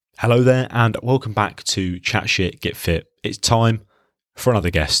Hello there and welcome back to Chat Shit Get Fit. It's time for another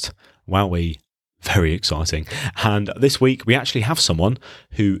guest. Wowee, very exciting. And this week we actually have someone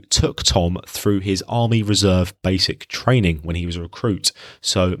who took Tom through his Army Reserve basic training when he was a recruit.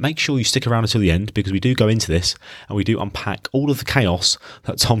 So make sure you stick around until the end because we do go into this and we do unpack all of the chaos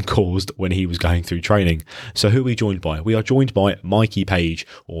that Tom caused when he was going through training. So who are we joined by? We are joined by Mikey Page,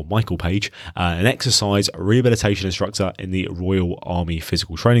 or Michael Page, an exercise rehabilitation instructor in the Royal Army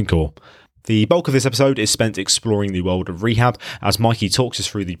Physical Training Corps. The bulk of this episode is spent exploring the world of rehab as Mikey talks us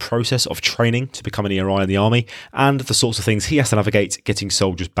through the process of training to become an ERI in the Army and the sorts of things he has to navigate getting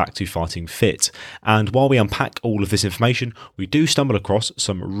soldiers back to fighting fit. And while we unpack all of this information, we do stumble across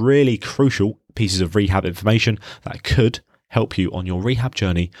some really crucial pieces of rehab information that could help you on your rehab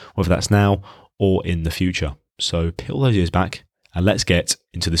journey, whether that's now or in the future. So peel those ears back and let's get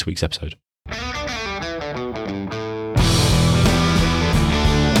into this week's episode.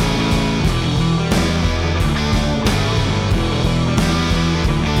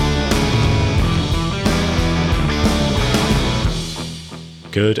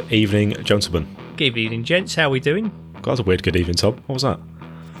 Good evening, gentlemen. Good evening, gents. How are we doing? That was a weird good evening, Tom. What was that?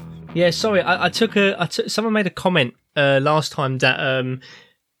 Yeah, sorry. I took someone made a comment last time that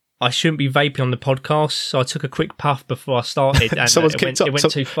I shouldn't be vaping on the podcast, so I took a quick puff before I started, and it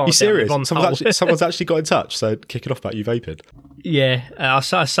went too far. Are you serious? Someone's actually got in touch, so kick it off about you vaping. Yeah, I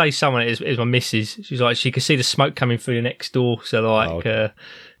say someone is my missus. She's like, she could see the smoke coming through the next door, so like, wow.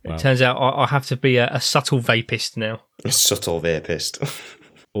 It turns out I have to be a subtle vapist now. A subtle vapist.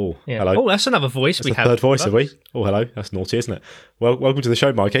 Oh, yeah. Hello. Oh, that's another voice that's we have. Third voice, have we? Oh, hello. That's naughty, isn't it? Well, welcome to the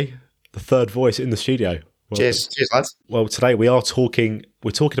show, Mikey. The third voice in the studio. Well, cheers, lads. Well, today we're talking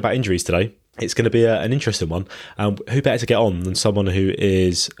about injuries today. It's going to be an interesting one. Who better to get on than someone who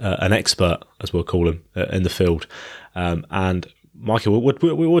is an expert, as we'll call him, in the field. And Michael, what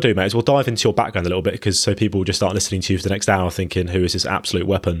we'll do, mate, is we'll dive into your background a little bit because so people will just start listening to you for the next hour thinking, who is this absolute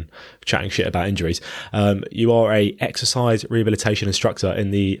weapon chatting shit about injuries? You are a exercise rehabilitation instructor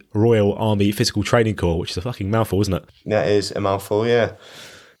in the Royal Army Physical Training Corps, which is a fucking mouthful, isn't it? That is a mouthful, yeah.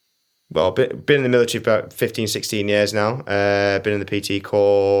 Well, I've been in the military for about 15, 16 years now. Been in the PT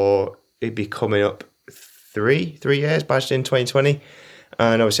Corps, it'd be coming up three years, badged in 2020.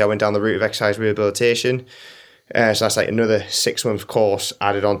 And obviously I went down the route of exercise rehabilitation. So that's like another 6-month course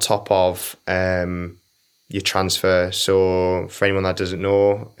added on top of your transfer. So for anyone that doesn't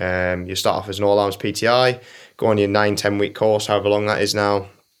know, you start off as an all-arms PTI, go on your 9-10 week course, however long that is now.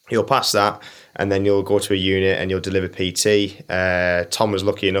 You'll pass that and then you'll go to a unit and you'll deliver PT. Tom was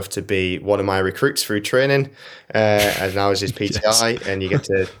lucky enough to be one of my recruits through training, and now is his PTI. Yes. And you get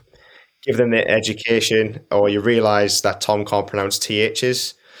to give them the education, or you realise that Tom can't pronounce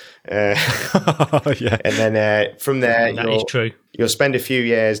THs. Yeah. And then from there, that is true. You'll spend a few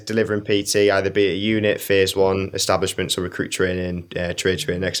years delivering PT, either be it a unit, phase 1, establishment, so recruit training, trade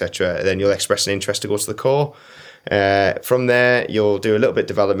training, etc. Then you'll express an interest to go to the Corps. From there, you'll do a little bit of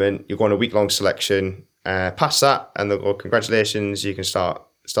development. You'll go on a week-long selection. Pass that, and they'll go, congratulations, you can start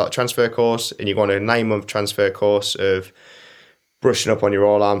a transfer course, and you go on a 9-month transfer course of brushing up on your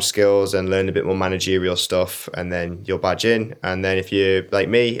all-arm skills and learn a bit more managerial stuff, and then you'll badge in. And then if you're like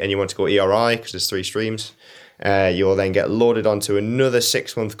me and you want to go ERI, because there's 3 streams, you'll then get loaded onto another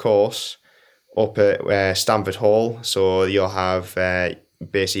 6-month course up at Stamford Hall. So you'll have,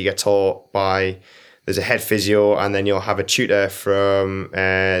 basically you get taught by, there's a head physio, and then you'll have a tutor from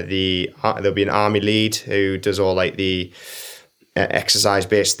there'll be an army lead who does all like the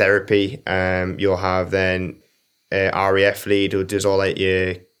exercise-based therapy. You'll have then RAF lead who does all like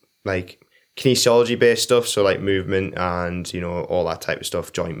your like kinesiology based stuff, so like movement and all that type of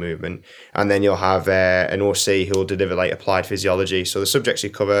stuff, joint movement. And then you'll have an OC who will deliver like applied physiology. So the subjects you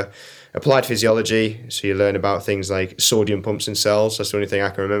cover: applied physiology, so you learn about things like sodium pumps in cells. That's the only thing I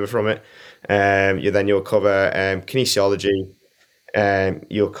can remember from it. You'll cover kinesiology.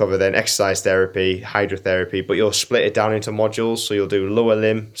 You'll cover then exercise therapy, hydrotherapy, but you'll split it down into modules. So you'll do lower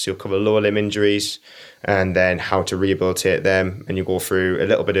limb, so you'll cover lower limb injuries, and then how to rehabilitate them. And you go through a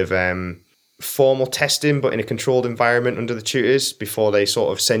little bit of formal testing, but in a controlled environment under the tutors before they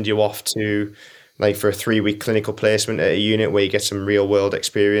sort of send you off to like for a 3-week clinical placement at a unit where you get some real world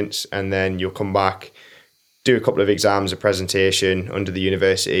experience. And then you'll come back, do a couple of exams, a presentation under the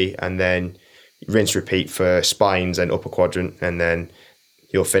university, and then rinse repeat for spines and upper quadrant, and then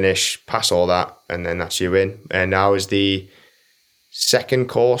you'll finish, pass all that, and then that's you in. And now is the second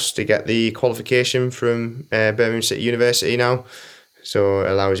course to get the qualification from Birmingham City University now. So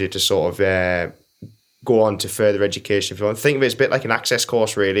it allows you to sort of go on to further education. If you want to think of it as a bit like an access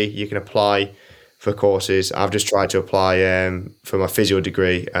course, really. You can apply for courses. I've just tried to apply for my physio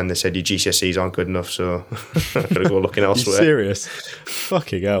degree, and they said your GCSEs aren't good enough, so I've got to go looking elsewhere. Are you serious?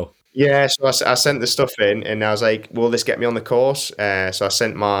 Fucking hell. Yeah, so I sent the stuff in, and I was like, will this get me on the course? So I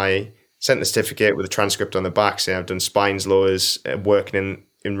sent the certificate with a transcript on the back saying I've done spines, lowers, working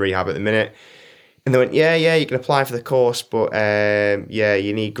in rehab at the minute. And they went, yeah, you can apply for the course, but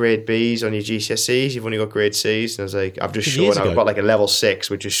you need grade Bs on your GCSEs. You've only got grade Cs. And I was like, I've just shown I've got like a level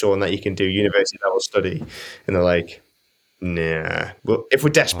 6, which is showing that you can do university level study. And they're like, nah. Well, if we're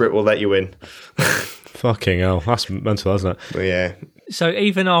desperate, we'll let you in. Fucking hell, that's mental, isn't it? But yeah. So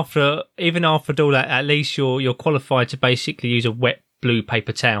even after all that, at least you're qualified to basically use a wet blue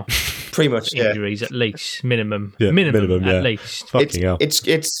paper towel. Pretty much, yeah. Injuries at least, minimum, yeah, minimum at least. Fucking hell. It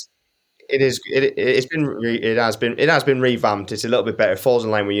has been revamped. It's a little bit better. It falls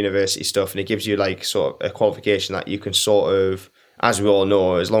in line with university stuff, and it gives you like sort of a qualification that you can sort of, as we all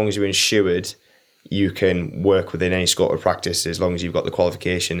know, as long as you're insured, you can work within any scope of practice as long as you've got the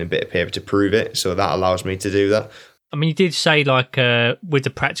qualification and a bit of paper to prove it. So that allows me to do that. I mean, you did say like with the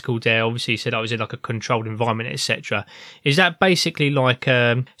practical there, obviously you said I was in like a controlled environment, etc. Is that basically like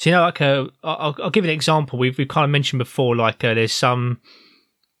so you know like I'll give you an example. We've kind of mentioned before like there's some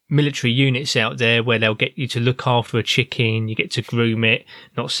military units out there where they'll get you to look after a chicken, you get to groom it,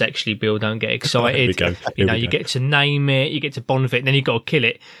 not sexually, Bill, don't get excited. You get to name it, you get to bond with it, and then you got to kill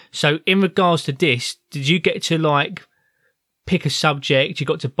it. So in regards to this, did you get to like pick a subject, you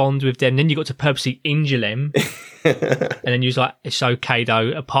got to bond with them, then you got to purposely injure them, and then you was like, it's okay though,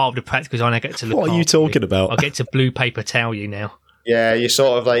 a part of the practical, I now get to look What are you talking about? I get to blue paper towel you now. Yeah, you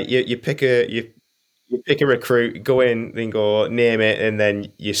sort of like, you pick a recruit, go in, then go name it, and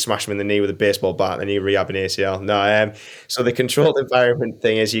then you smash them in the knee with a baseball bat, and you rehab an ACL. No, so the controlled environment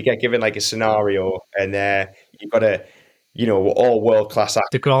thing is you get given like a scenario, and you've got to, all world class actors.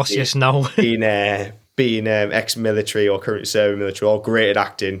 The gracious no. being ex-military or currently serving military, all great at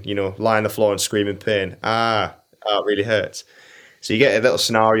acting, lie on the floor and scream in pain. It really hurts. So you get a little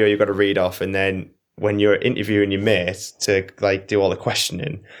scenario you've got to read off, and then when you're interviewing your mate to like do all the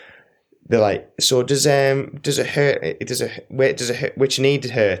questioning, they're like, so does it hurt? Does it hurt? Which knee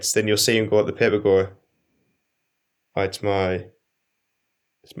hurts? Then you'll see him go at the paper, go, oh, it's my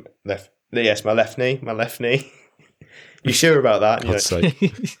left. Yes, my left knee. You sure about that? I'd say.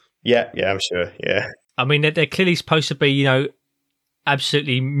 Yeah, I'm sure. Yeah. I mean, they're clearly supposed to be,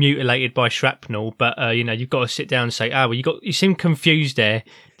 absolutely mutilated by shrapnel, but you've got to sit down and say, you seem confused there.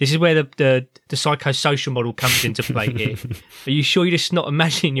 This is where the psychosocial model comes into play here. Are you sure you're just not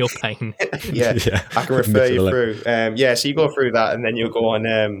imagining your pain? yeah, I can refer you through. So you go through that, and then you'll go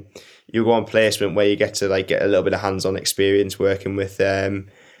on placement where you get to like get a little bit of hands-on experience working with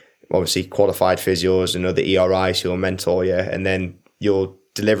obviously qualified physios and other ERIs who'll mentor you, and then you'll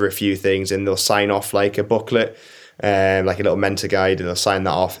deliver a few things, and they'll sign off like a booklet. Like a little mentor guide, and they'll sign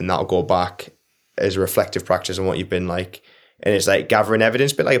that off, and that'll go back as a reflective practice on what you've been like. And it's like gathering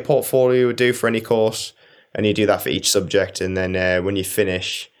evidence, a bit like a portfolio you would do for any course, and you do that for each subject. And then when you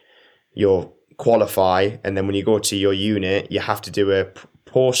finish, you'll qualify, and then when you go to your unit, you have to do a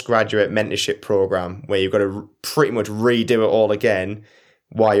postgraduate mentorship program where you've got to pretty much redo it all again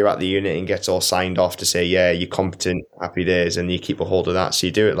while you're at the unit, and gets all signed off to say, yeah, you're competent, happy days, and you keep a hold of that. So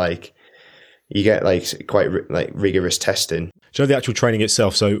you do it like, you get like quite rigorous testing. Do you know the actual training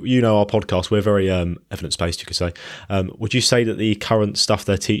itself? So our podcast, we're very evidence-based, you could say. Would you say that the current stuff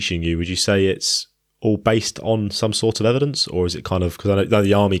they're teaching you, would you say it's all based on some sort of evidence, or is it kind of, because I know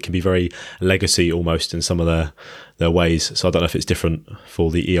the army can be very legacy almost in some of their ways, so I don't know if it's different for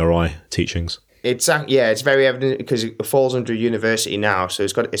the ERI teachings. It's very evident because it falls under university now, so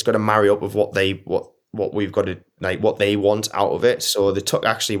it's got to marry up with what we've got to like, what they want out of it. So they took,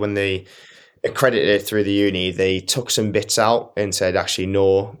 actually, when they accredited it through the uni, they took some bits out and said, actually,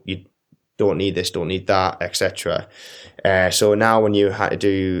 no, you don't need this, don't need that, etc. So now when you had to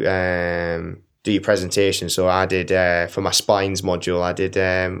do your presentation, so I did for my spines module, I did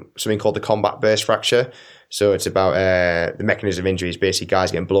something called the combat burst fracture. So it's about the mechanism of injury is basically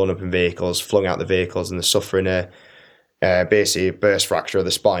guys getting blown up in vehicles, flung out the vehicles, and they're suffering basically a burst fracture of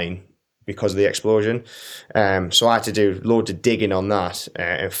the spine because of the explosion. So I had to do loads of digging on that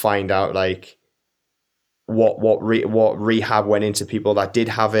and find out like what rehab went into people that did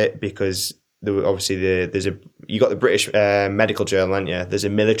have it, because there were obviously you got the British Medical Journal, haven't you? There's a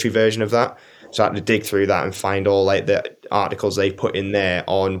military version of that. So I had to dig through that and find all like the articles they put in there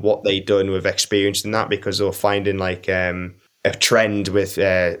on what they'd done with experience in that, because they were finding like a trend with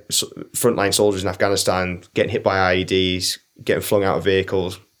frontline soldiers in Afghanistan getting hit by IEDs, getting flung out of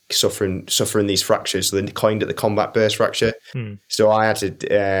vehicles, suffering these fractures. So they coined it the combat burst fracture. So I had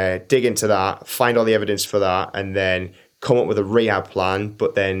to dig into that, find all the evidence for that, and then come up with a rehab plan,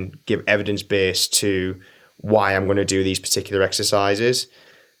 but then give evidence base to why I'm going to do these particular exercises.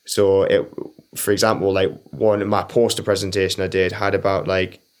 So for example, like one of my poster presentation I did had about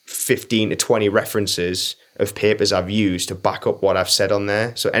like 15 to 20 references of papers I've used to back up what I've said on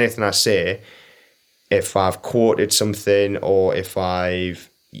there. So anything I say, if I've quoted something or if I've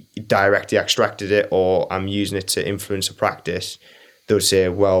directly extracted it or I'm using it to influence a practice, they'll say,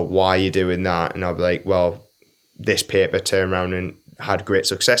 well, why are you doing that? And I'll be like, well, this paper turned around and had great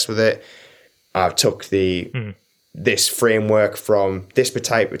success with it. I've took this framework from this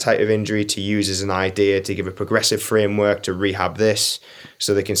type of injury to use as an idea to give a progressive framework to rehab this,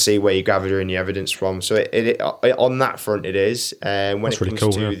 so they can see where you're gathering your evidence from. So it on that front it is. When That's it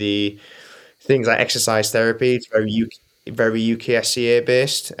comes really cool, to the things like exercise therapy, it's very UKSCA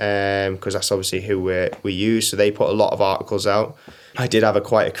based, because that's obviously who we use. So they put a lot of articles out. I did have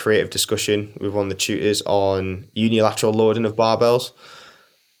quite a creative discussion with one of the tutors on unilateral loading of barbells.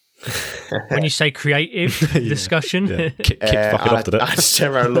 When you say creative discussion, kick fucking off, did it? I just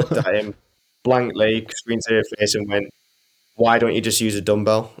turned around and looked at him blankly, screen to her face, and went, "Why don't you just use a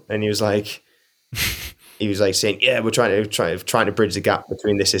dumbbell?" And he was like saying, "Yeah, we're trying to bridge the gap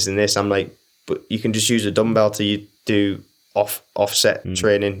between this and this." I'm like, "But you can just use a dumbbell to do offset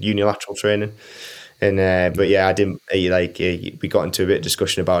training, unilateral training." And but yeah, I didn't we got into a bit of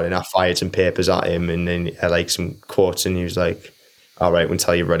discussion about it, and I fired some papers at him, and then I like some quotes, and he was like, all right,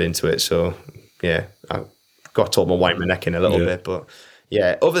 until you read into it. So yeah, I got told my white my neck in a little bit, but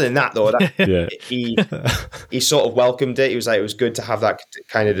yeah. Other than that, though, he sort of welcomed it. He was like, it was good to have that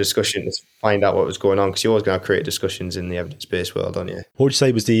kind of discussion to find out what was going on, because you're always going to create discussions in the evidence-based world, aren't you? What would you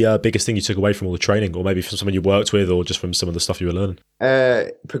say was the biggest thing you took away from all the training, or maybe from someone you worked with, or just from some of the stuff you were learning?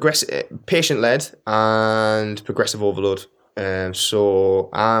 Patient-led and progressive overload. So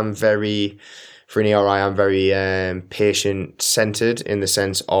I'm very... For an ERI, I'm very patient-centered in the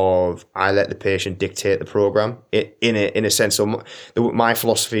sense of I let the patient dictate the program. In a sense, so my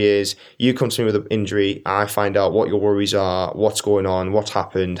philosophy is you come to me with an injury, I find out what your worries are, what's going on, what's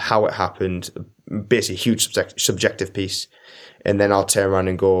happened, how it happened, basically a huge subjective piece. And then I'll turn around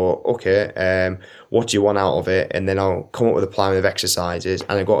and go, okay, what do you want out of it? And then I'll come up with a plan of exercises.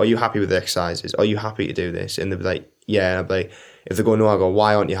 And I go, are you happy with the exercises? Are you happy to do this? And they'll be like, yeah. And I'll be like, if they go, no, I go,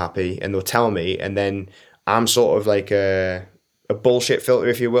 why aren't you happy? And they'll tell me. And then I'm sort of like a bullshit filter,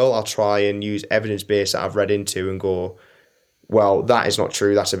 if you will. I'll try and use evidence base that I've read into and go, well, that is not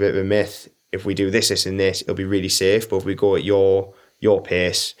true. That's a bit of a myth. If we do this, this, and this, it'll be really safe. But if we go at your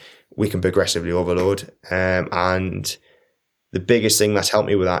pace, we can progressively overload. And the biggest thing that's helped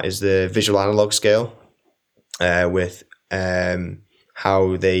me with that is the visual analog scale with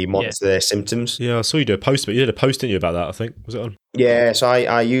how they monitor their symptoms. Yeah, I saw you do a post, but you did a post, didn't you, about that, I think? Was it on? Yeah, so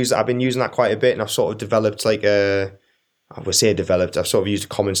I've been using that quite a bit, and I've sort of developed I've sort of used a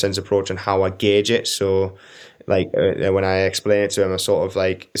common sense approach on how I gauge it. So like when I explain it to them, I sort of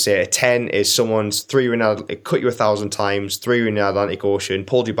like say a 10 is someone's cut you 1,000 times, threw you in the Atlantic Ocean,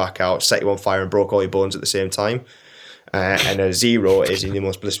 pulled you back out, set you on fire and broke all your bones at the same time. And a 0 is in the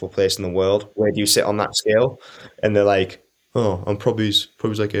most blissful place in the world. Where do you sit on that scale? And they're like, oh, I'm probably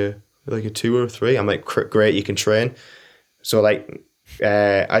like a 2 or a 3. I'm like, great, you can train. So like,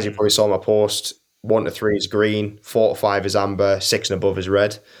 as you probably saw in my post, 1 to 3 is green, 4 to 5 is amber, 6 and above is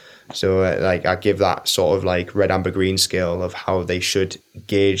red. So like I give that sort of like red, amber, green scale of how they should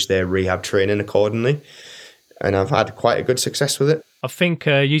gauge their rehab training accordingly. And I've had quite a good success with it. I think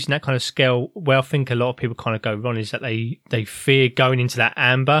using that kind of scale, where I think a lot of people kind of go wrong is that they fear going into that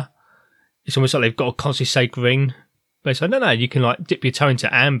amber. It's almost like they've got to constantly say green. But it's like, no, you can like dip your toe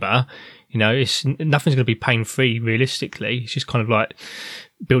into amber. You know, nothing's going to be pain-free realistically. It's just kind of like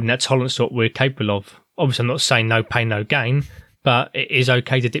building that tolerance to what we're capable of. Obviously, I'm not saying no pain, no gain, but it is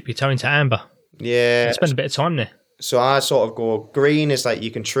okay to dip your toe into amber. Yeah. And spend a bit of time there. So I sort of go, green is like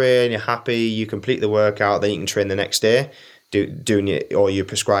you can train, you're happy, you complete the workout, then you can train the next day, doing your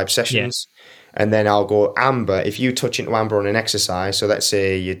prescribed sessions. Yeah. And then I'll go amber. If you touch into amber on an exercise, so let's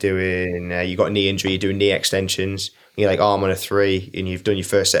say you're doing, you got a knee injury, you're doing knee extensions, you're like, oh, I'm on a 3, and you've done your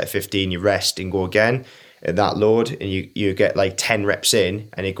first set of 15, you rest and go again at that load, and you get like 10 reps in,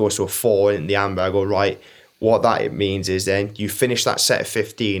 and it goes to a 4 in the amber. I go, right, what that means is then you finish that set of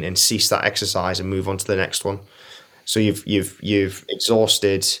 15 and cease that exercise and move on to the next one. So you've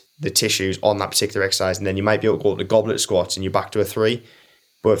exhausted the tissues on that particular exercise, and then you might be able to go up to goblet squats and you're back to a 3.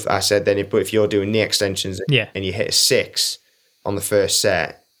 But if you're doing knee extensions and you hit a 6 on the first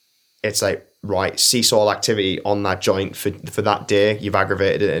set, it's like, right, cease all activity on that joint for that day. You've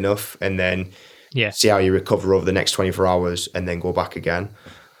aggravated it enough, and then see how you recover over the next 24 hours, and then go back again.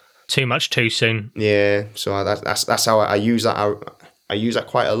 Too much too soon. Yeah, so that's how I use that. I use that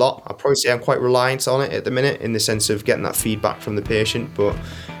quite a lot. I'd probably say I'm quite reliant on it at the minute, in the sense of getting that feedback from the patient, but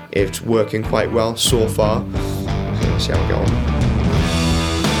it's working quite well so far. So let's see how we get on.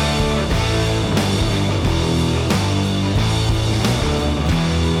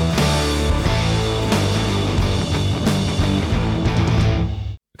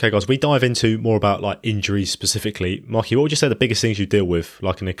 Okay, guys, we dive into more about like injuries specifically. Marky, what would you say the biggest things you deal with,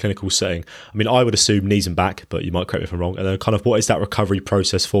 like in a clinical setting? I mean, I would assume knees and back, but you might correct me if I'm wrong. And then kind of what is that recovery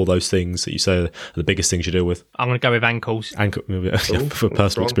process for those things that you say are the biggest things you deal with? I'm going to go with ankles. For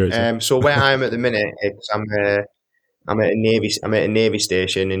personal experience. So where I am at the minute, I'm at a Navy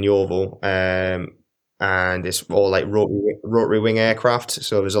station in Yeovil, and it's all like rotary wing aircraft.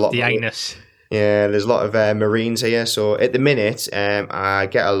 So there's a lot. The anus. Yeah, there's a lot of Marines here. So at the minute,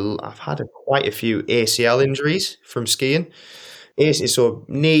 I've had quite a few ACL injuries from skiing. So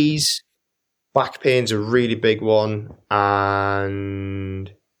knees, back pain's a really big one,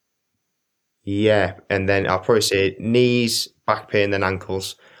 and then I'll probably say knees, back pain, then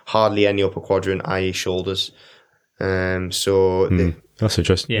ankles. Hardly any upper quadrant, i.e. shoulders. That's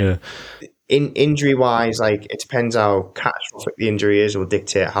interesting. Yeah. In injury wise, like it depends how catastrophic the injury is, will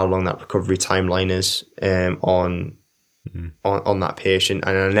dictate how long that recovery timeline is on that patient.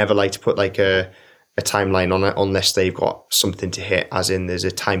 And I never like to put like a timeline on it unless they've got something to hit, as in there's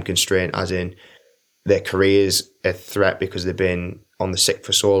a time constraint, as in their career's a threat because they've been on the sick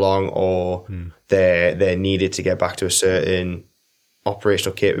for so long, or they're needed to get back to a certain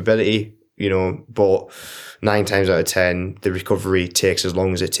operational capability. But 9 times out of 10, the recovery takes as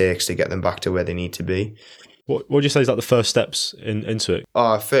long as it takes to get them back to where they need to be. What would you say is like the first steps into it?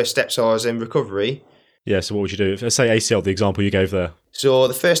 First steps are in recovery. Yeah, so what would you do? Let's say ACL, the example you gave there. So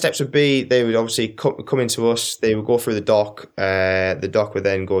the first steps would be, they would obviously come into us, they would go through the doc. The doc would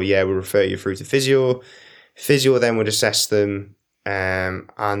then go, we'll refer you through to physio. Physio then would assess them.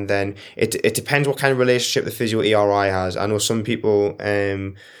 And then it depends what kind of relationship the physio ERI has. I know some people...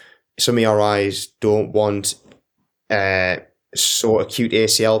 some ERIs don't want so acute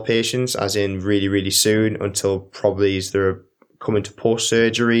ACL patients, as in really, really soon, until probably they're coming to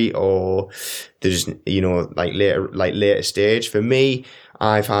post-surgery, or they're just, later stage. For me,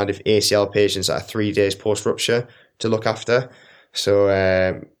 I've had ACL patients that are 3 days post-rupture to look after. So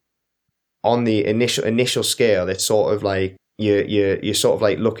on the initial scale, it's sort of like you're sort of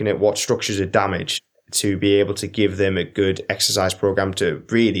like looking at what structures are damaged to be able to give them a good exercise program to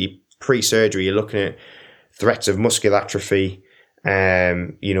really... Pre-surgery, you're looking at threats of muscular atrophy,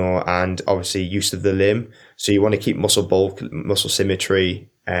 and obviously use of the limb. So you want to keep muscle bulk, muscle symmetry,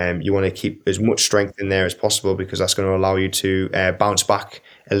 you want to keep as much strength in there as possible, because that's going to allow you to bounce back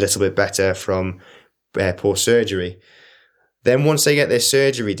a little bit better from post-surgery. Then once they get their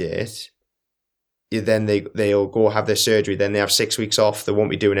surgery date, then they'll go have their surgery. Then they have 6 weeks off. They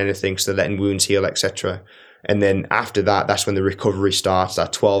won't be doing anything, so they're letting wounds heal, etc. And then after that, that's when the recovery starts,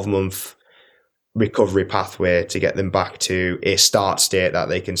 that 12-month recovery pathway to get them back to a start state that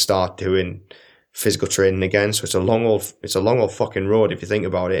they can start doing physical training again. So it's a long old fucking road if you think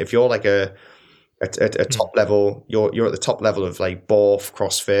about it. If you're like a top level, you're at the top level of like BORF,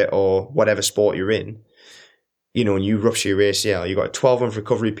 CrossFit, or whatever sport you're in, and you rupture your ACL, you've got a 12-month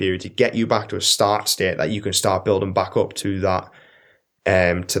recovery period to get you back to a start state that you can start building back up to that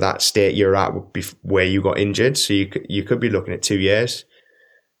state you're at where you got injured. So you could be looking at 2 years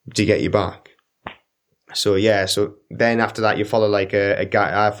to get you back. So then after that, you follow like we've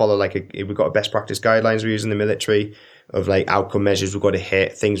got a best practice guidelines we use in the military of like outcome measures we've got to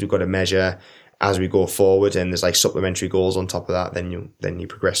hit, things we've got to measure as we go forward, and there's like supplementary goals on top of that. Then you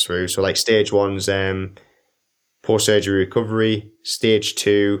progress through. So like stage 1's post-surgery recovery, stage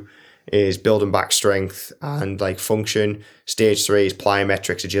 2 is building back strength and like function. Stage 3 is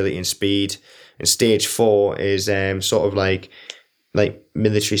plyometrics, agility and speed. And stage 4 is sort of like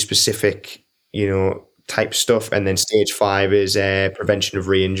military specific, type stuff. And then stage 5 is prevention of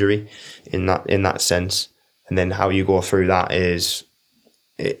re-injury in that sense. And then how you go through that is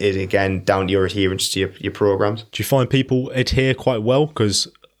again down to your adherence to your programs. Do you find people adhere quite well? Because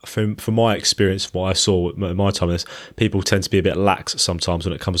from my experience, what I saw at my time in this, people tend to be a bit lax sometimes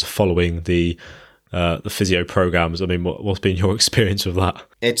when it comes to following the physio programs. I mean, what's been your experience with that?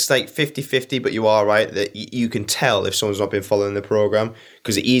 It's like 50-50, but you are right that you can tell if someone's not been following the program,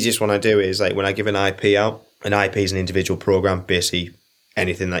 because the easiest one I do is like when I give an IP out. An IP is an individual program, basically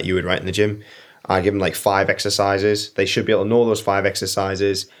anything that you would write in the gym. I give them like 5 exercises. They should be able to know those 5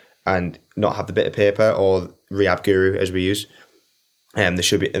 exercises and not have the bit of paper or Rehab Guru as we use. There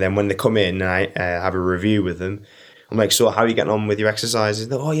should be, and then when they come in and I have a review with them, I'm like, so how are you getting on with your exercises?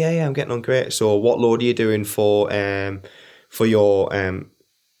 They're, oh yeah, I'm getting on great. So what load are you doing for your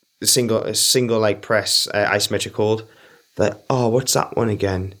single leg press isometric hold? Like, oh, what's that one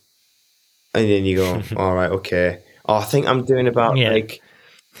again? And then you go, all right, okay. Oh, I think I'm doing about like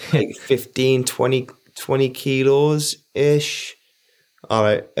 15, 20 kilos ish. All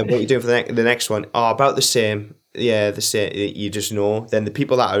right, and what are you doing for the next one? Oh, about the same. Yeah, the same. You just know. Then the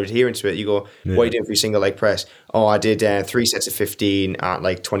people that are adhering to it, you go, what are you doing for your single leg press? Oh, I did 3 sets of 15 at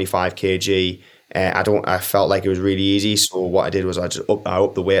like 25 kg. I felt like it was really easy. So what I did was I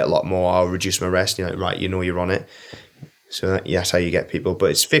upped the weight a lot more. I'll reduce my rest. You're like, right, you know you're on it. So that's how you get people.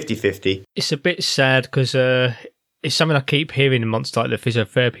 But it's 50-50. It's a bit sad because it's something I keep hearing amongst like the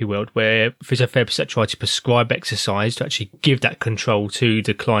physiotherapy world, where physiotherapists that try to prescribe exercise to actually give that control to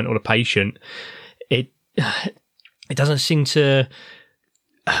the client or the patient. It doesn't seem to,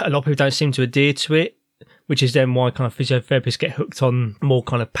 a lot of people don't seem to adhere to it, which is then why kind of physiotherapists get hooked on more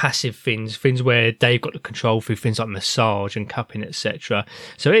kind of passive things where they've got the control through things like massage and cupping, etc.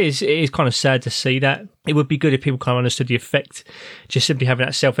 So it is kind of sad to see that. It would be good if people kind of understood the effect, just simply having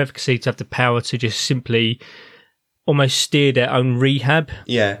that self-efficacy to have the power to just simply almost steer their own rehab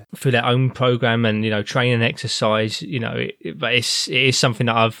through their own program and, train and exercise, but it is something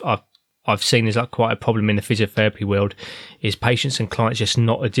that I've seen as like quite a problem in the physiotherapy world, is patients and clients just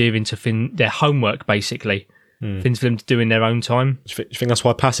not adhering to their homework, basically. Things for them to do in their own time. Do you think that's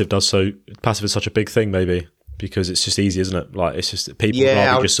why passive is such a big thing, maybe? Because it's just easy, isn't it? Like, it's just that people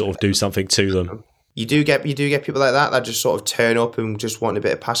rather just sort of do something to them. You do get people like that just sort of turn up and just want a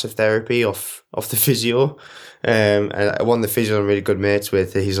bit of passive therapy off the physio. And one of the physios I'm really good mates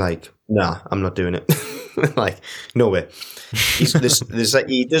with, he's like, nah, I'm not doing it. Like, no way. He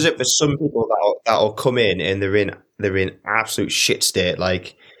does it for some people that'll come in and they're in absolute shit state.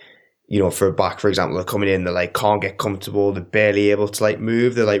 Like, for a back, for example, they're coming in, they're like can't get comfortable, they're barely able to like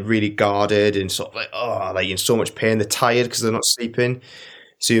move, they're like really guarded and sort of like in so much pain, they're tired because they're not sleeping.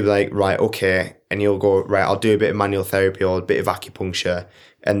 So you're like, right, okay, and you'll go, right, I'll do a bit of manual therapy or a bit of acupuncture,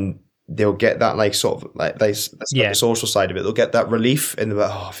 and they'll get that like sort of like the social side of it. They'll get that relief, and they're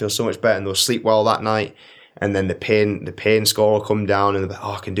like, oh, I feel so much better, and they'll sleep well that night. And then the pain score will come down, and they're like,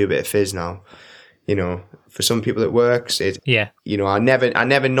 oh, I can do a bit of phys now. For some people it works. I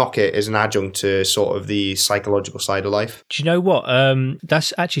never knock it as an adjunct to sort of the psychological side of life. Do you know what?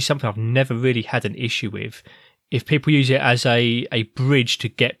 That's actually something I've never really had an issue with. If people use it as a bridge to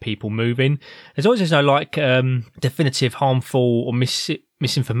get people moving, as long as there's no like definitive harmful or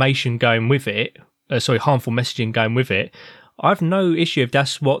misinformation going with it, harmful messaging going with it, I've no issue if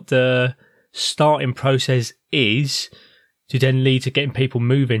that's what the starting process is to then lead to getting people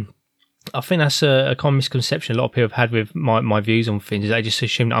moving. I think that's a common misconception a lot of people have had with my views on things. They just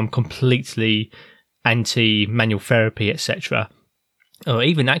assume that I'm completely anti-manual therapy, etc. Or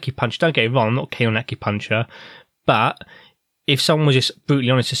even acupuncture. Don't get me wrong, I'm not keen on acupuncture. But if someone was just brutally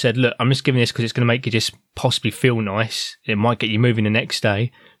honest and said, look, I'm just giving this because it's going to make you just possibly feel nice, it might get you moving the next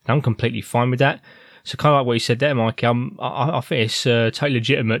day, I'm completely fine with that. So kind of like what you said there, Mike, I think it's totally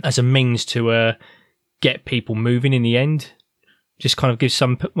legitimate as a means to get people moving in the end. Just kind of give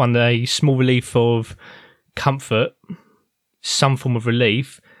someone a small relief of comfort, some form of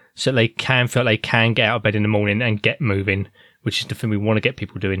relief, so that they can feel like they can get out of bed in the morning and get moving, which is the thing we want to get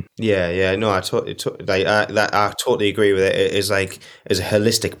people doing. Yeah. No, I totally agree with it. It is like as a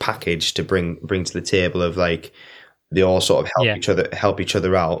holistic package to bring to the table of like they all sort of help each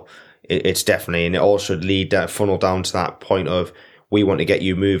other out. It's definitely, and it all should funnel down to that point of we want to get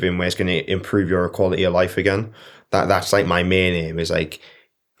you moving where it's going to improve your quality of life again. That's like my main aim is like,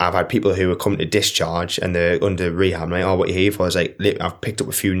 I've had people who are coming to discharge and they're under rehab. I'm like, oh, what are you here for? It's like, I've picked up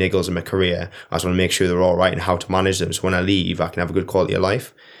a few niggles in my career. I just want to make sure they're all right and how to manage them. So when I leave, I can have a good quality of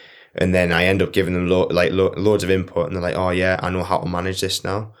life. And then I end up giving them loads of input, and they're like, oh yeah, I know how to manage this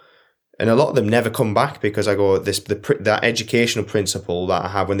now. And a lot of them never come back because I go, that educational principle that I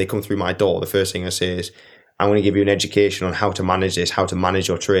have when they come through my door, the first thing I say is, I'm going to give you an education on how to manage this, how to manage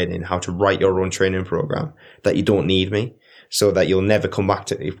your training, how to write your own training program, that you don't need me, so that you'll never come back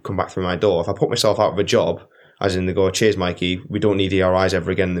through my door. If I put myself out of a job, as in they go, cheers, Mikey, we don't need ERIs ever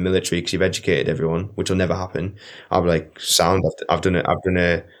again in the military because you've educated everyone, which will never happen. I'll be like, sound, I've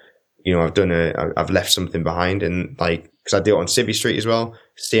left something behind. And like, because I do it on Civvy Street as well,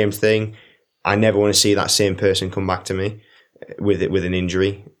 same thing. I never want to see that same person come back to me. with an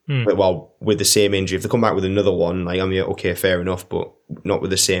injury. But, well, with the same injury, if they come back with another one, like, I'm okay, fair enough, but not with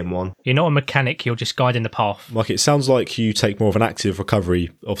the same one. You're not a mechanic, you're just guiding the path. Mike, it sounds like you take more of an active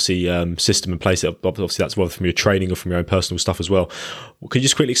recovery, obviously, system in place. Obviously, that's whether from your training or from your own personal stuff as well. Could you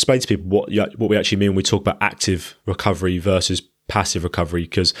just quickly explain to people what we actually mean when we talk about active recovery versus passive recovery?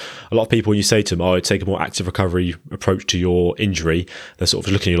 Because a lot of people, when you say to them, I take a more active recovery approach to your injury, they're sort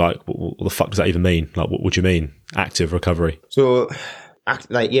of looking at you like, what the fuck does that even mean? Like, what do you mean, active recovery? So,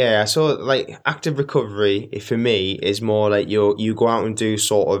 active recovery for me is more like you go out and do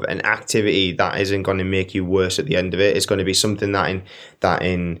sort of an activity that isn't going to make you worse at the end of it. It's going to be something that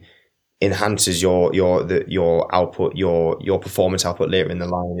enhances your output, your performance output later in the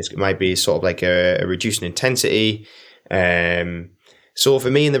line. It might be sort of like a reducing intensity. So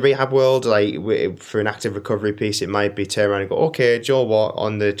for me in the rehab world, like for an active recovery piece, it might be turn around and go, okay, Joe, what,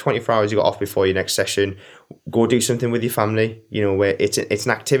 on the 24 hours you got off before your next session, go do something with your family, where it's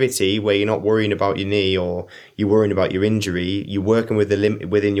an activity where you're not worrying about your knee or you're worrying about your injury. You're working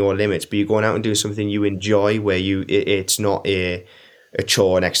within your limits, but you're going out and doing something you enjoy where it's not a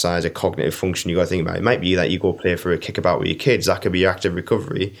chore, an exercise, a cognitive function you got to think about. It might be that you go play for a kickabout with your kids. That could be your active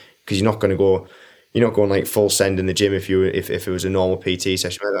recovery, because you're not going like full send in the gym if it was a normal PT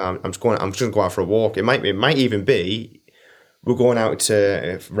session. I'm just going to go out for a walk. It might even be we're going out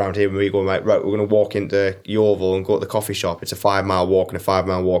to around here when we go right. We're going to walk into Yeovil and go to the coffee shop. It's a 5 mile walk and a 5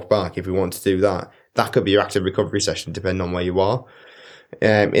 mile walk back. If we want to do that, that could be your active recovery session, depending on where you are.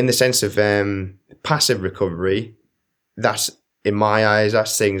 In the sense of passive recovery, that's in my eyes,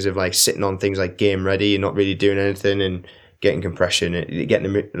 that's things of like sitting on things like game ready and not really doing anything and getting compression,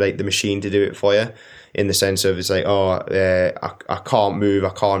 getting the machine to do it for you, in the sense of it's like, I can't move, I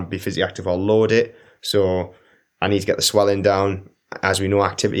can't be physically active, I'll load it, so I need to get the swelling down. As we know,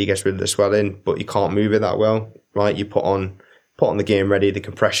 activity gets rid of the swelling, but you can't move it that well, right? You put on the game ready, the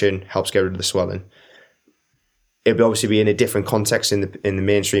compression helps get rid of the swelling. It'll obviously be in a different context in the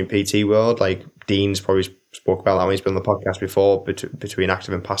mainstream PT world. Like Dean's probably spoke about that when he's been on the podcast before, between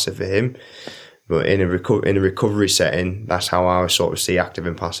active and passive for him. But in a recovery setting, that's how I sort of see active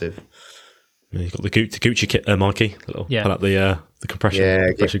and passive. You've got the Gucci kit there, Mikey. I like the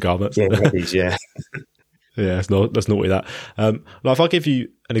compression garments. Yeah. Yeah, let's not with that. If I give you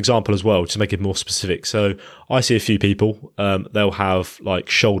an example as well, to make it more specific. So I see a few people, they'll have like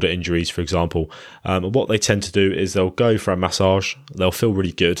shoulder injuries, for example. And what they tend to do is they'll go for a massage. They'll feel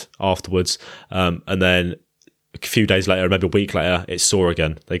really good afterwards. And then a few days later, maybe a week later, it's sore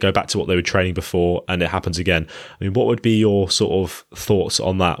again. They go back to what they were training before and it happens again. I mean, what would be your sort of thoughts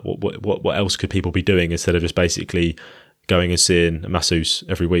on that? What else could people be doing instead of just basically going and seeing a masseuse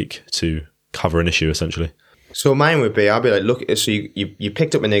every week to cover an issue, essentially? So mine would be, I'll be like, look, so you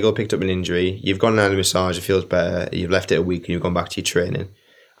picked up a niggle, picked up an injury, you've gone and had a massage, it feels better, you've left it a week and you've gone back to your training.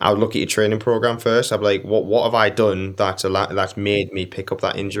 I would look at your training program first. I'd be like, what have I done that's made me pick up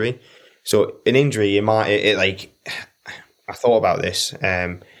that injury? So an injury, I thought about this.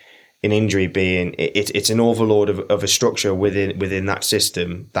 An injury being it's an overload of a structure within that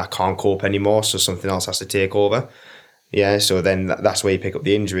system that can't cope anymore. So something else has to take over. Yeah. So then that's where you pick up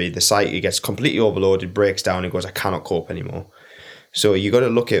the injury. The site, it gets completely overloaded, breaks down, and goes, I cannot cope anymore. So you got to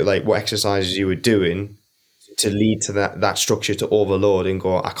look at like what exercises you were doing to lead to that structure to overload and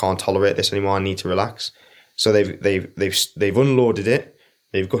go, I can't tolerate this anymore. I need to relax. So they've unloaded it.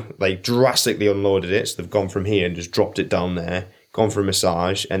 They've got like drastically unloaded it. So they've gone from here and just dropped it down there, gone for a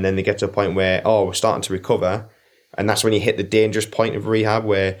massage, and then they get to a point where, we're starting to recover. And that's when you hit the dangerous point of rehab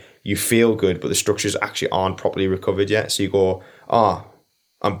where you feel good, but the structures actually aren't properly recovered yet. So you go,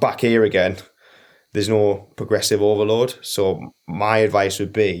 I'm back here again. There's no progressive overload. So my advice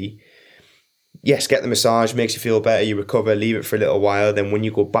would be, yes, get the massage, makes you feel better, you recover, leave it for a little while. Then when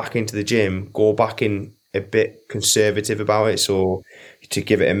you go back into the gym, go back in a bit conservative about it. So to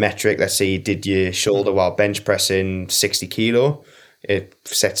give it a metric, let's say you did your shoulder while bench pressing 60 kilo,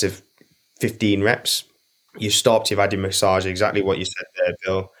 sets of 15 reps. You stopped, you've had your massage, exactly what you said there,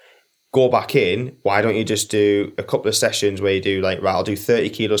 Bill. Go back in. Why don't you just do a couple of sessions where you do like, right, I'll do 30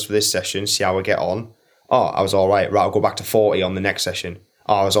 kilos for this session, see how I get on. I was all right. Right, I'll go back to 40 on the next session.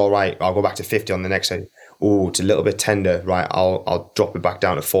 I was all right. I'll go back to 50 on the next session. It's a little bit tender. Right, I'll drop it back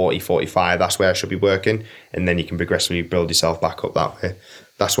down to 40, 45. That's where I should be working. And then you can progressively build yourself back up that way.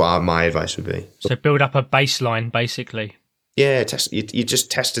 That's what my advice would be. So build up a baseline, basically. Yeah, you're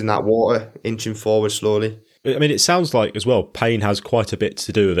just testing that water, inching forward slowly. I mean, it sounds like as well, pain has quite a bit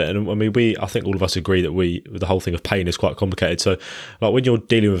to do with it. And I mean, I think all of us agree that the whole thing of pain is quite complicated. So like when you're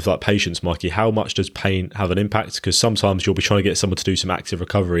dealing with like patients, Mikey, how much does pain have an impact? Because sometimes you'll be trying to get someone to do some active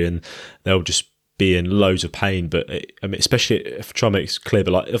recovery and they'll just be in loads of pain, but I mean, especially if I try to make it clear,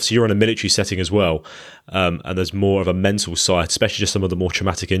 but like obviously you're in a military setting as well, and there's more of a mental side, especially just some of the more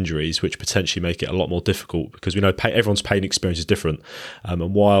traumatic injuries, which potentially make it a lot more difficult because we know everyone's pain experience is different.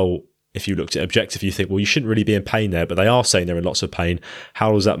 And while if you looked at objective, you think, well, you shouldn't really be in pain there, but they are saying they're in lots of pain.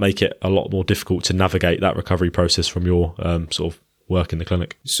 How does that make it a lot more difficult to navigate that recovery process from your sort of work in the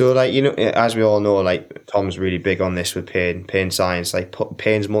clinic? So, like, you know, as we all know, like, Tom's really big on this with pain science. Like,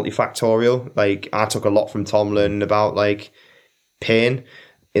 pain's multifactorial. Like, I took a lot from Tom learning about, like, pain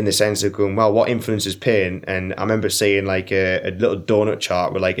in the sense of going, well, what influences pain? And I remember seeing, like, a little donut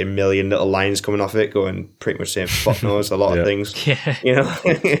chart with, like, a million little lines coming off it, going pretty much saying fuck knows a lot of things. Yeah. You know?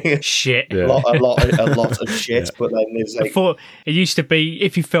 Shit. A lot of shit. Yeah. But then there's, like... Before, it used to be,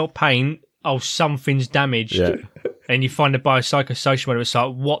 if you felt pain, something's damaged. Yeah. And you find the biopsychosocial one, it's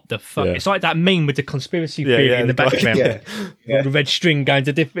like, what the fuck? Yeah. It's like that meme with the conspiracy theory in the background. The red string going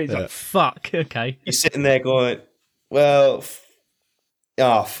to different... It's like, fuck, okay. You're sitting there going, well...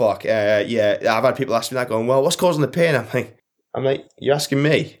 Oh, fuck. Yeah. I've had people ask me that going, well, what's causing the pain? I'm like, you're asking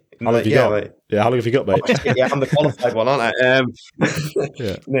me? How long have you got? How long have you got, mate? Yeah, I'm the qualified one, aren't I? And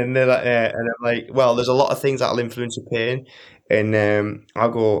then they're like, and I'm like, well, there's a lot of things that'll influence your pain. And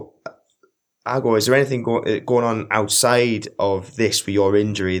I'll go, is there anything going on outside of this for your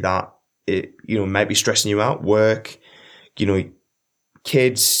injury that it, you know, might be stressing you out? Work, you know,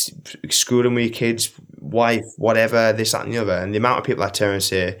 kids, schooling with your kids, wife, whatever, this, that, and the other. And the amount of people that turn and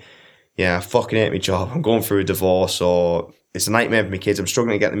say, yeah, I fucking hate my job, I'm going through a divorce, or it's a nightmare for my kids, I'm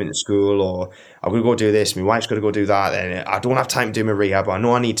struggling to get them into school, or I'm going to go do this, my wife's going to go do that, and I don't have time to do my rehab, but I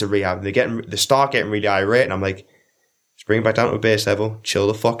know I need to rehab. They start getting really irate, and I'm like, just bring it back down to a base level, chill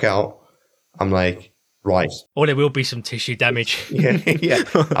the fuck out. I'm like, right. Or there will be some tissue damage. Yeah.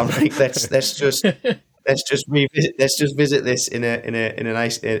 I'm like, let's just visit this in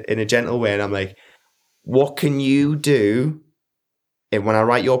a gentle way. And I'm like, what can you do? And when I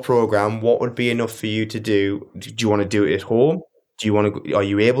write your program, what would be enough for you to do? Do you want to do it at home? Are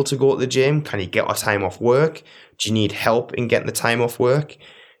you able to go to the gym? Can you get a time off work? Do you need help in getting the time off work?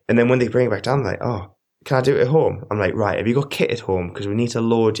 And then when they bring it back down, I'm like, oh, can I do it at home? I'm like, right, have you got kit at home? Because we need to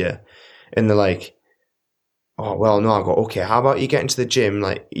load you. And they're like, oh, well, no. I go, okay, how about you get into the gym?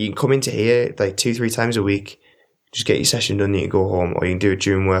 Like, you can come into here like 2-3 times a week, just get your session done, you can go home, or you can do it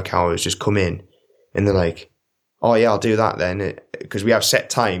during work hours, just come in. And they're like, oh, yeah, I'll do that then. Because we have set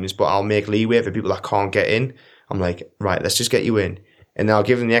times, but I'll make leeway for people that can't get in. I'm like, right, let's just get you in. And then I'll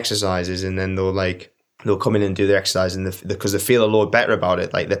give them the exercises, and then they'll come in and do their exercise, and because they feel a lot better about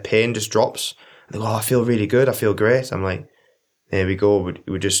it. Like, their pain just drops. They go, oh, I feel really good. I feel great. I'm like, there we go.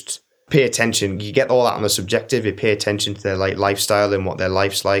 We just... pay attention. You get all that on the subjective. You pay attention to their lifestyle and what their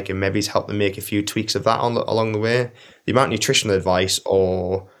life's like, and maybe help them make a few tweaks of that along the way. The amount of nutritional advice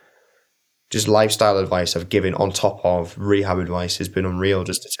or just lifestyle advice I've given on top of rehab advice has been unreal.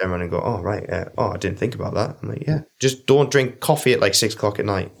 Just to turn around and go, oh right, I didn't think about that. I'm like, yeah, just don't drink coffee at like 6 o'clock at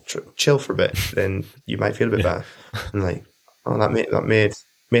night. Chill for a bit, then you might feel a bit better. And like, oh, that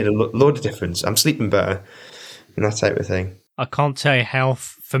made a load of difference. I'm sleeping better, and that type of thing. I can't tell you how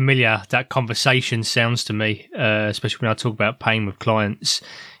familiar that conversation sounds to me, especially when I talk about pain with clients,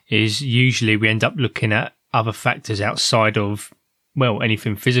 is usually we end up looking at other factors outside of, well,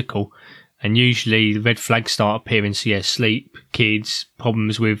 anything physical. And usually the red flags start appearing, so yeah, sleep, kids,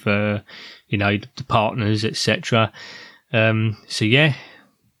 problems with, the partners, etc. So yeah,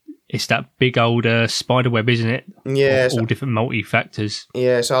 it's that big old spider web, isn't it? Yeah. All different multi-factors.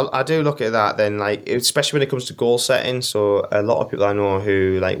 Yeah, so I do look at that then, like, especially when it comes to goal setting. So a lot of people I know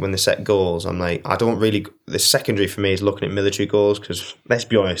who, like, when they set goals, I'm like, the secondary for me is looking at military goals, because let's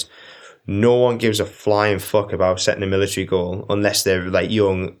be honest, no one gives a flying fuck about setting a military goal unless they're, like,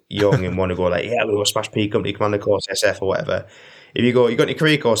 young and want to go, like, yeah, we'll go smash P Company Commander course, SF or whatever. If you go, you got any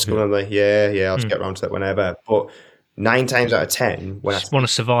career course coming, I'm like, yeah, I'll just get around to that whenever. But 9 times out of 10, when just want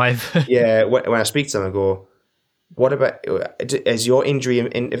to survive. Yeah, when I speak to them, I go, what about, is your injury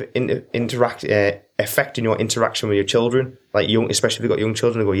affecting your interaction with your children? Like, especially if you've got young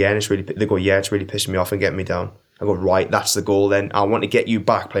children, they go, it's really pissing me off and getting me down. I go, right, that's the goal then. I want to get you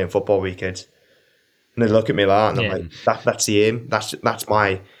back playing football with your kids. And they look at me like that, and I'm like, that's the aim. That's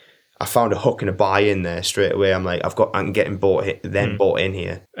my, I found a hook and a buy in there straight away. I'm like, I'm getting bought in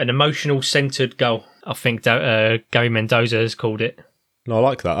here. An emotional centered goal, I think Gary Mendoza has called it. No, I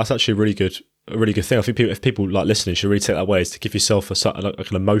like that. That's actually a really good thing. I think if people like listening should really take that away, is to give yourself like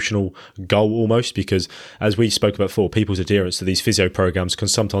an emotional goal almost, because as we spoke about before, people's adherence to these physio programs can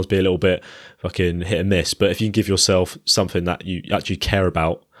sometimes be a little bit fucking hit and miss. But if you can give yourself something that you actually care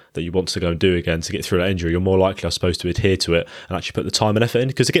about, that you want to go and do again to get through that injury, you're more likely, I suppose, to adhere to it and actually put the time and effort in.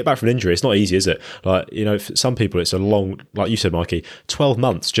 Because to get back from an injury, it's not easy, is it? Like, you know, for some people, it's a long, like you said, Mikey, 12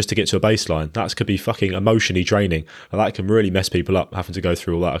 months just to get to a baseline. That could be fucking emotionally draining. Like, that can really mess people up, having to go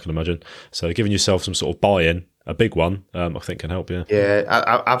through all that, I can imagine. So giving yourself some sort of buy-in, a big one, I think can help, yeah.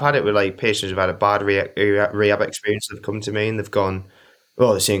 Yeah, I've had it with like patients who've had a bad rehab experience. They've come to me and they've gone,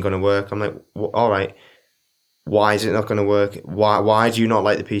 "Oh, this ain't going to work." I'm like, well, all right, why is it not going to work? Why do you not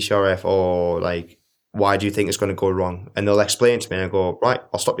like the PCRF, or like, why do you think it's going to go wrong? And they'll explain to me, and I go, right,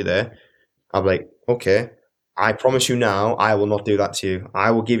 I'll stop you there. I'm like, okay, I promise you now, I will not do that to you.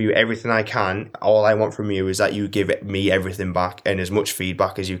 I will give you everything I can. All I want from you is that you give me everything back and as much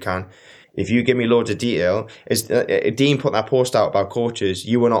feedback as you can. If you give me loads of detail, Dean put that post out about coaches.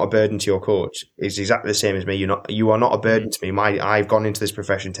 You are not a burden to your coach. It's exactly the same as me. You are not a burden to me. I've gone into this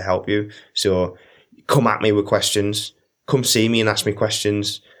profession to help you. So come at me with questions. Come see me and ask me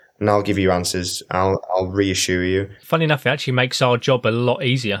questions, and I'll give you answers. I'll reassure you. Funny enough, it actually makes our job a lot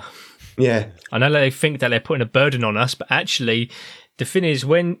easier. Yeah, I know that they think that they're putting a burden on us, but actually, the thing is,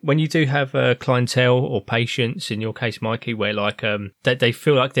 when you do have a clientele or patients, in your case, Mikey, where like that they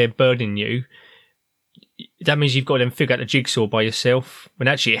feel like they're burdening you, that means you've got to then figure out the jigsaw by yourself. When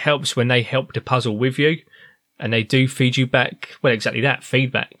actually it helps when they help the puzzle with you, and they do feed you back. Well, exactly that,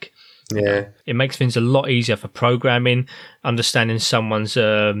 feedback. yeah. It makes things a lot easier for programming, understanding someone's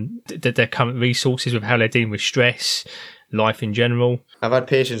their current resources with how they're dealing with stress, life in general. I've had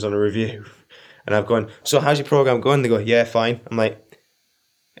patients on a review, and I've gone, "So how's your program going?" They go, "Yeah, fine." I'm like,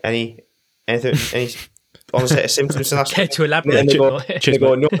 any onset of symptoms to that? Care to elaborate? And they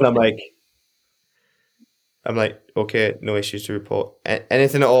go, "No," and I'm like, okay, no issues to report.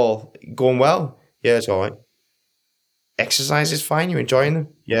 Anything at all going well? Yeah, it's all right. Exercise is fine. You're enjoying them?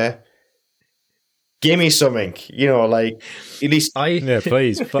 Yeah. Give me something, like at least. Yeah,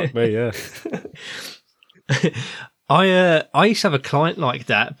 please, fuck me, yeah. I used to have a client like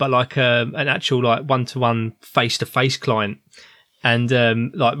that, but like an actual like one-to-one face-to-face client, and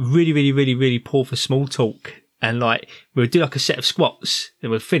like really, really, really, really poor for small talk. And like we would do like a set of squats, then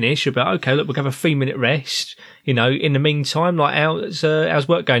we'd finish. About okay, look, we'll have a 3-minute rest. In the meantime, like how's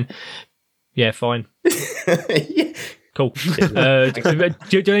work going? Yeah, fine. Yeah. Cool. Do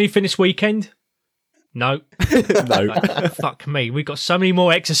you do anything this weekend? No. No. Like, fuck me. We've got so many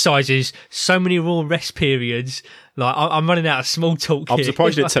more exercises, so many more rest periods. Like, I'm running out of small talk I'm here.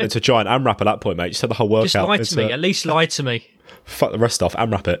 surprised you didn't turn it into giant AMRAP at that point, mate. You said the whole workout. Just lie to me. At least lie to me. Fuck the rest off.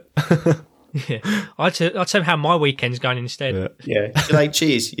 AMRAP it. Yeah. I'll tell you how my weekend's going instead. Yeah. Do you like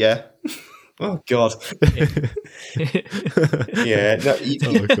cheese? Yeah. Oh God. Yeah. No, you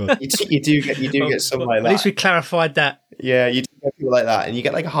do get some like that. At least we clarified that. Yeah, you do get people like that, and you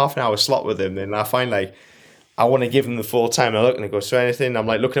get like a half an hour slot with them. And I find like I want to give them the full time. I look and I go, "So anything?" I'm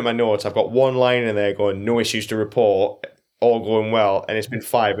like looking at my notes. I've got one line in there going, "No issues to report, all going well," and it's been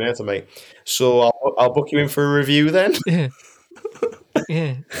 5 minutes. I'm like, "So I'll book you in for a review then." Yeah.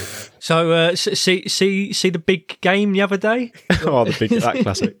 Yeah. So see the big game the other day. Oh, that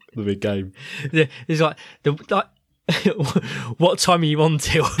classic, the big game. It's like what time are you on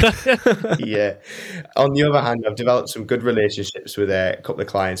till? Yeah. On the other hand, I've developed some good relationships with a couple of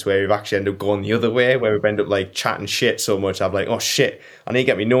clients where we've actually ended up going the other way, where we've ended up like chatting shit so much. I'm like, "Oh shit, I need to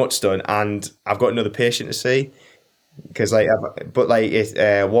get my notes done," and I've got another patient to see. Because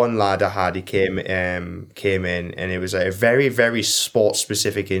one lad I had, he came in, and it was a very, very sport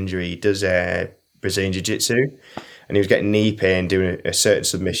specific injury. He does Brazilian Jiu Jitsu, and he was getting knee pain doing a certain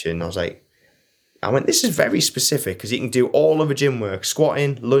submission. I went, this is very specific because he can do all of the gym work,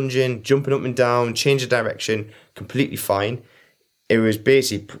 squatting, lunging, jumping up and down, change of direction, completely fine. It was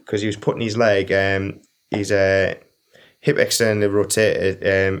basically because he was putting his leg, his hip externally rotated,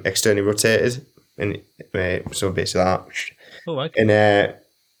 and so basically that. Oh, okay. And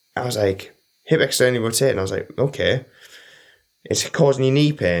I was like, hip externally rotated, and I was like, okay, it's causing you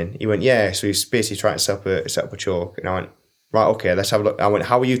knee pain. He went, yeah. So he's basically trying to set up a choke, and I went, right, okay, let's have a look. I went,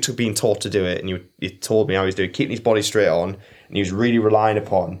 how are you being taught to do it? And you told me how he's doing it, keeping his body straight on, and he was really relying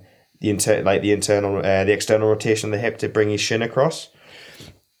upon the external rotation of the hip to bring his shin across.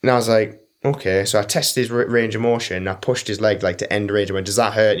 And I was like, okay, so I tested his range of motion. I pushed his leg like to end range. I went, does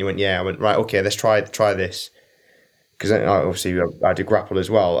that hurt? And he went, yeah. I went, right, okay, let's try this. Because obviously I did grapple as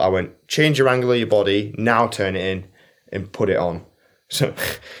well. I went, change your angle of your body, now turn it in and put it on. So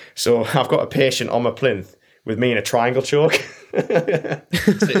I've got a patient on my plinth with me in a triangle choke,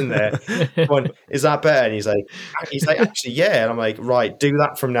 sitting there. Going, is that better? And he's like, actually, yeah. And I'm like, right, do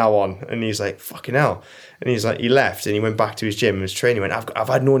that from now on. And he's like, fucking hell. And he's like, he left and he went back to his gym and his training. He went, I've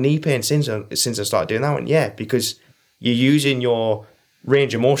had no knee pain since I started doing that. I went, yeah, because you're using your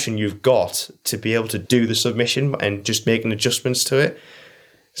range of motion you've got to be able to do the submission and just making adjustments to it.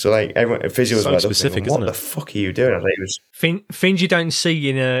 So like everyone, physios So were specific, thinking, what isn't the it? fuck are you doing? I think it was Things you don't see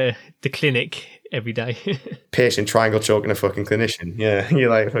in the clinic every day. patient triangle choking a fucking clinician. Yeah, you're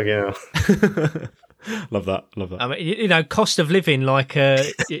like, fucking hell. Love that. I mean, you know, cost of living, like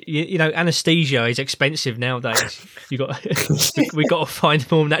you know, anaesthesia is expensive nowadays. We got to find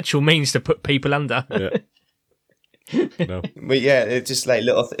more natural means to put people under. Yeah. No. But yeah, it's just like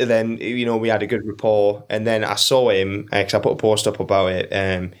little. Then you know we had a good rapport, and then I saw him because I put a post up about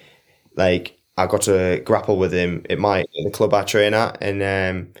it. Like I got to grapple with him at the club I train at,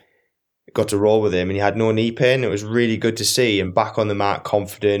 and got to roll with him, and he had no knee pain. It was really good to see him back on the mat,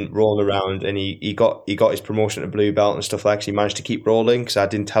 confident, rolling around, and he got his promotion to blue belt and stuff like that. So he managed to keep rolling because I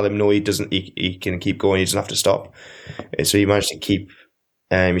didn't tell him no, he doesn't. He can keep going. He doesn't have to stop. And so he managed to keep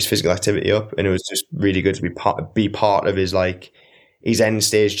his physical activity up, and it was just really good to be part of his like his end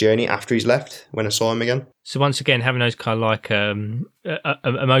stage journey after he's left. When I saw him again, So once again, having those kind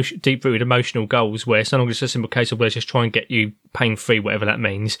of like deep-rooted emotional goals, where it's no longer just a simple case of let's just try and get you pain-free, whatever that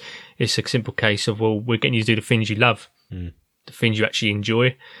means. It's a simple case of, well, we're getting you to do the things you love, the things you actually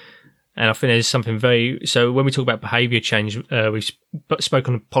enjoy. And I think there's something so when we talk about behaviour change, we've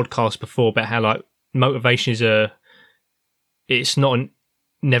spoken on a podcast before about how like motivation it's not a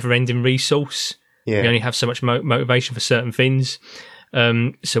never-ending resource. yeah, You only have so much motivation for certain things.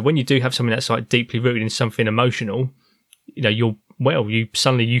 So when you do have something that's like deeply rooted in something emotional, you know, you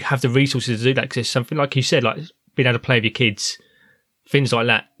have the resources to do that because it's something like you said, like being able to play with your kids, things like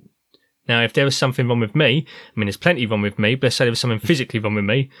that. Now, if there was something wrong with me, I mean, there's plenty wrong with me, but let's say there was something physically wrong with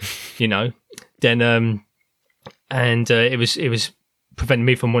me, you know, then it was preventing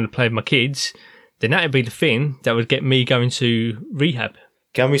me from wanting to play with my kids, then that would be the thing that would get me going to rehab.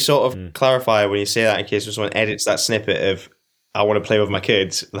 Can we sort of clarify when you say that in case someone edits that snippet of I want to play with my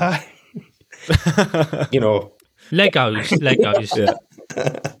kids? Like, you know, Legos.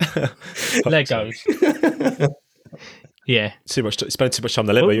 Legos. Yeah. Spend too much time on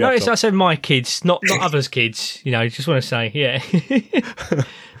the liver. Well, notice I said my kids, not others' kids. You know, just want to say, yeah.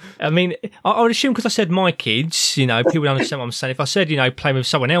 I mean, I would assume because I said my kids, you know, people don't understand what I'm saying. If I said, you know, playing with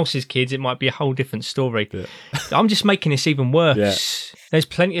someone else's kids, it might be a whole different story. Yeah. I'm just making this even worse. Yeah. There's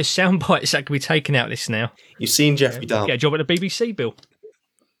plenty of sound bites that can be taken out of this now. You've seen Jeffrey Dahmer. Get a job at the BBC, Bill.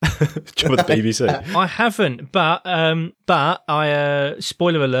 Job at the BBC. I haven't, but I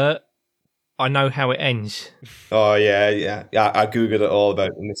spoiler alert, I know how it ends. Oh yeah. I googled it all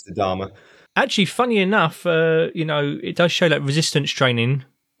about Mr. Dahmer. Actually, funny enough, you know, it does show that resistance training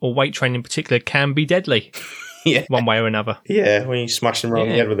or weight training in particular can be deadly. Yeah, one way or another. Yeah, when you smash them around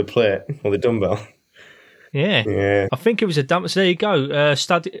the head with a plate or the dumbbell. Yeah. I think it was a dumbbell. So there you go.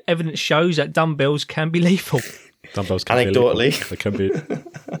 Evidence shows that dumbbells can be lethal. Dumbbells can anecdotally. They can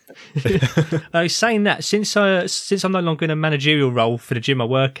be. Saying that, since I'm no longer in a managerial role for the gym I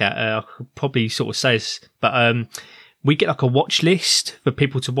work at, I could probably sort of say this, but we get like a watch list for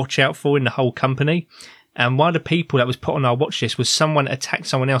people to watch out for in the whole company. And one of the people that was put on our watch list was someone attacked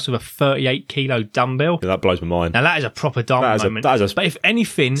someone else with a 38 kilo dumbbell. Yeah, that blows my mind. Now that is a proper Dahmer moment. But if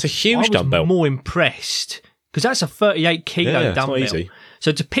anything, it's a huge dumbbell. More impressed because that's a 38 kilo dumbbell. It's not easy.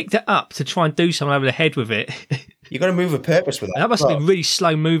 So to pick that up to try and do something over the head with it, you got to move with purpose with that. That must have been really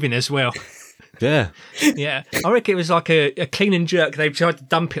slow moving as well. Yeah. Yeah. I reckon it was like a clean and jerk. They tried to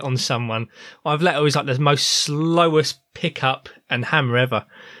dump it on someone. I've let it was like the most slowest pickup and hammer ever.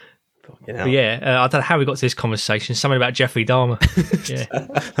 But yeah, I don't know how we got to this conversation. Something about Jeffrey Dahmer. Yeah,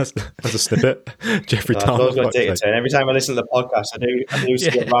 that's a snippet. Jeffrey Dahmer. I was going to take a turn. Every time I listen to the podcast, I do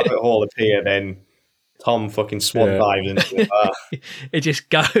see a rabbit hole appear. Then Tom fucking swan dives into it. It just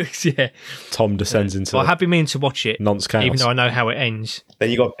goes. Yeah, Tom descends into. Well, I have been meaning to watch it, nonce chaos. Even though I know how it ends.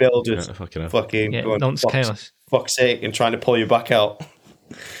 Then you got Bill just fucking nonce chaos. Fuck's sake, and trying to pull you back out.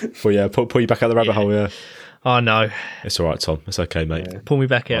 Well, yeah, pull you back out the rabbit hole. Yeah. Oh no, it's all right, Tom. It's okay, mate. Yeah. Pull me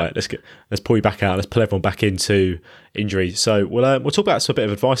back out. Right, let's pull you back out. Let's pull everyone back into injury. So we'll talk about some bit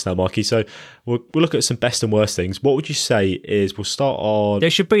of advice now, Mikey. So we'll look at some best and worst things. What would you say is we'll start on? There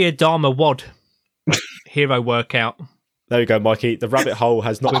should be a Dahmer WOD hero workout. There we go, Mikey. The rabbit hole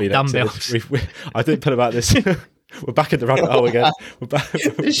has not been dumbbells. I didn't put about this. We're back in the rabbit hole again. We're back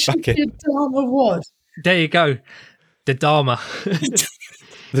in. Dahmer WOD. There you go. The Dahmer.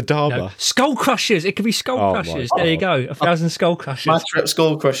 The Dahmer. No. Skull crushers. It could be skull crushers. There you go. 1,000 skull crushers. My trip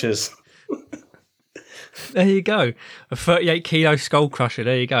skull crushers. There you go. A 38 kilo skull crusher.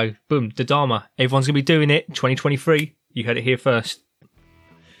 There you go. Boom. The Dahmer. Everyone's going to be doing it. 2023. You heard it here first.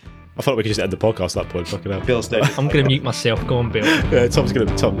 I thought we could just end the podcast at that point. Fucking hell. Bill's dead. I'm going to mute myself. Go on, Bill. Yeah, Tom's going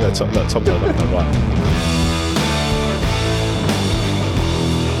to. Tom, right.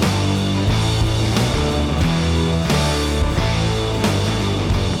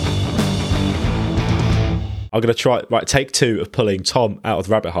 I'm going to try, right, take 2 of pulling Tom out of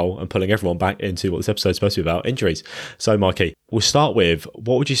the rabbit hole and pulling everyone back into what this episode's supposed to be about, injuries. So, Mikey, we'll start with,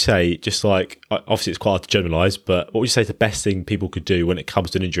 what would you say, just like, obviously it's quite hard to generalise, but what would you say is the best thing people could do when it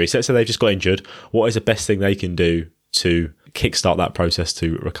comes to an injury? So let's say they've just got injured. What is the best thing they can do to kickstart that process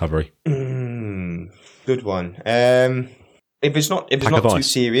to recovery? Good one. If it's not too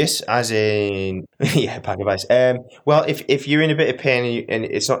serious, as in pack of ice. Well, if you're in a bit of pain and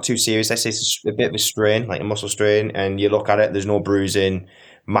it's not too serious, let's say it's a bit of a strain, like a muscle strain, and you look at it, there's no bruising,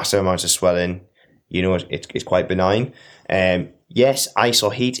 massive amounts of swelling, it's quite benign. Yes, ice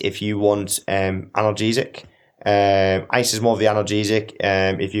or heat if you want analgesic. Ice is more of the analgesic.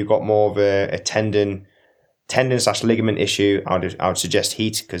 If you've got more of a tendon/ligament issue, I would suggest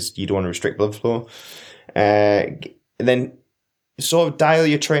heat because you don't want to restrict blood flow. Then sort of dial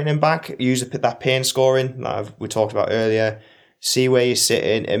your training back, use that pain scoring that we talked about earlier, see where you're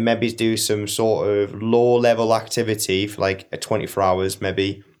sitting and maybe do some sort of low level activity for like 24 hours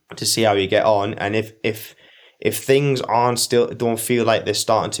maybe to see how you get on. And if things don't feel like they're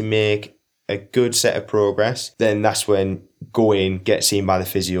starting to make a good set of progress, then that's when go in, get seen by the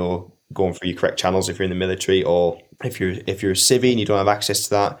physio, going through your correct channels if you're in the military, or if you're a civvy and you don't have access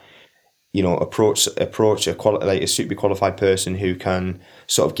to that, approach a suitably qualified person who can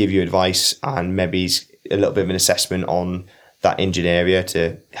sort of give you advice and maybe a little bit of an assessment on that injured area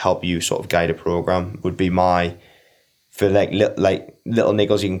to help you sort of guide a program. Would be for little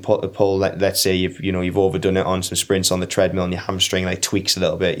niggles you can pull. Let's say you've overdone it on some sprints on the treadmill and your hamstring tweaks a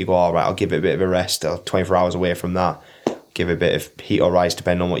little bit. You go, all right, I'll give it a bit of a rest. 24 hours away from that, give it a bit of heat or ice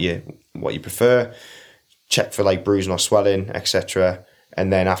depending on what you prefer. Check for bruising or swelling, etc.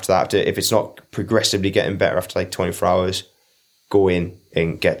 And then after that, if it's not progressively getting better after 24 hours, go in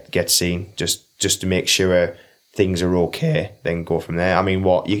and get seen just to make sure things are okay. Then go from there. I mean,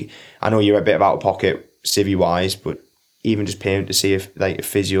 I know you're a bit of out of pocket civvy wise, but even just paying to see if a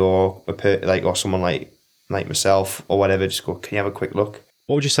physio or someone like myself or whatever, just go, can you have a quick look?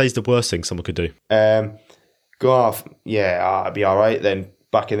 What would you say is the worst thing someone could do? Go off. Yeah, I'll be all right then.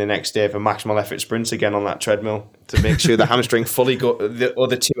 Back in the next day for maximal effort sprints again on that treadmill to make sure the hamstring fully go, the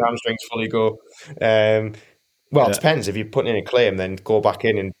other 2 hamstrings fully go. It depends. If you're putting in a claim, then go back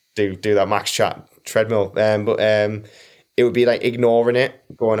in and do that max chat treadmill. It would be ignoring it,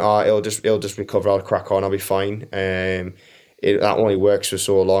 going, it'll just recover. I'll crack on. I'll be fine. That only works for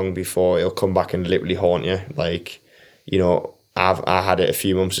so long before it'll come back and literally haunt you. I had it a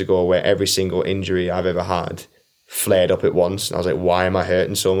few months ago where every single injury I've ever had flared up at once. And I was like, why am I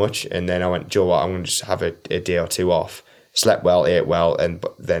hurting so much? And then I went, Joe, what? I'm going to just have a day or 2 off. Slept well, ate well.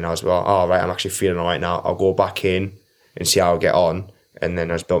 But then I was like, all right, I'm actually feeling all right now. I'll go back in and see how I get on. And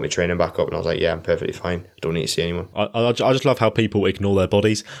then I just built my training back up and I was like, yeah, I'm perfectly fine. I don't need to see anyone. I just love how people ignore their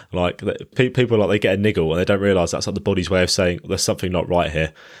bodies. People they get a niggle and they don't realise that's the body's way of saying there's something not right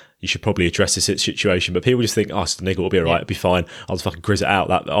here. You should probably address this situation. But people just think, it's the niggle, will be all right, it'll be fine. I'll just fucking grizz it out.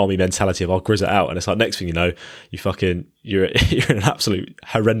 That army mentality of I'll grizz it out. And it's next thing you know, you're in an absolute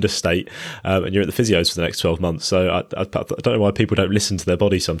horrendous state and you're at the physios for the next 12 months. So I don't know why people don't listen to their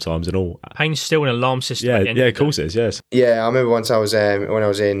body sometimes and all. Pain's still an alarm system. Yeah, of course it is, yes. Yeah, I remember once I was when I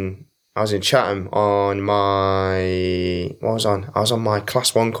was in Chatham on my, I was on my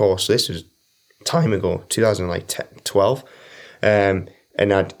class 1 course. This was time ago, 2012.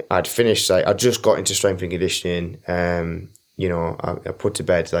 And I'd finished, I just got into strength and conditioning. I put to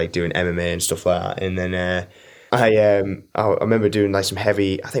bed doing MMA and stuff like that. And then I remember doing some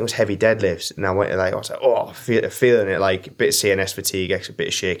heavy, I think it was heavy deadlifts. And I went I was like, feeling it, a bit of CNS fatigue, a bit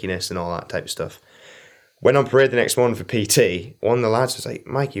of shakiness and all that type of stuff. Went on parade the next morning for PT. One of the lads was like,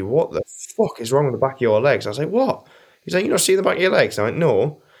 Mikey, what the fuck is wrong with the back of your legs? I was like, what? He's like, you not see the back of your legs? I went,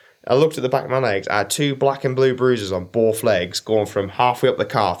 no. I looked at the back of my legs. I had 2 black and blue bruises on both legs, going from halfway up the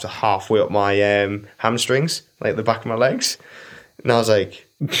calf to halfway up my hamstrings, the back of my legs. And I was like,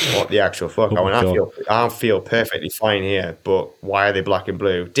 what the actual fuck? I feel perfectly fine here, but why are they black and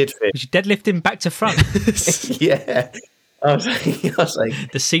blue? Did fit. Was you deadlifting back to front? Yeah. I was like,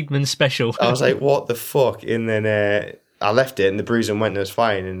 the Seedman special. I was like, what the fuck? And then I left it and the bruising went and it was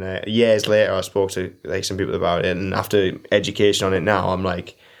fine. And years later, I spoke to some people about it. And after education on it now, I'm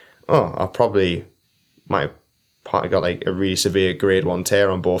like, I probably might have partly got a really severe grade 1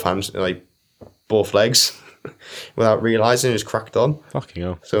 tear on both hands, both legs, without realising it was cracked on. Fucking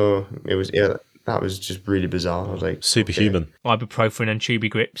hell. So it was, that was just really bizarre. I was like, superhuman. Ibuprofen and Tubi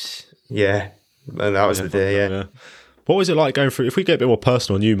grips. Yeah. And that was the day, yeah. What was it like going through? If we get a bit more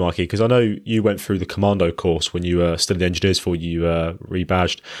personal on you, Mikey, because I know you went through the commando course when you were still in the engineers before you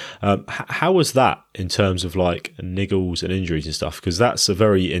rebadged. How was that in terms of like niggles and injuries and stuff? Because that's a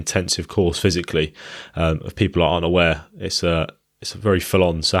very intensive course physically. If people aren't aware, it's a very full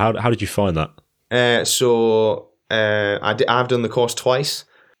on. So how did you find that? I've done the course twice,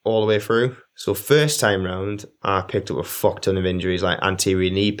 all the way through. So first time round, I picked up a fuck ton of injuries like anterior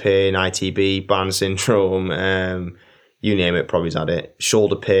knee pain, ITB, band syndrome, you name it, probably had it.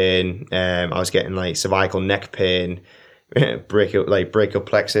 Shoulder pain. I was getting like cervical neck pain, brachial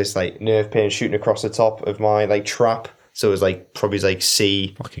plexus, like nerve pain shooting across the top of my like trap. So it was like probably like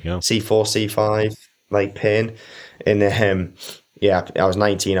C4, C5 like pain. And yeah, I was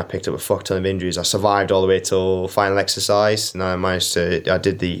 19. I picked up a fuck ton of injuries. I survived all the way till final exercise, and I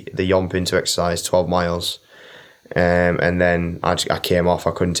did the Yomp into exercise, 12 miles. And then I came off.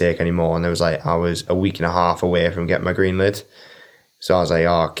 I couldn't take any more, and I was a week and a half away from getting my green lid. So I was like,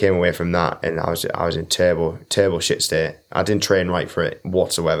 I came away from that, and I was in terrible shit state. I didn't train right for it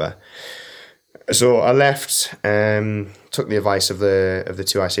whatsoever. So I left, took the advice of the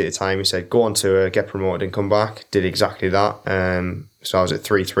two I see at the time. He said, go on tour, get promoted and come back. Did exactly that. So I was at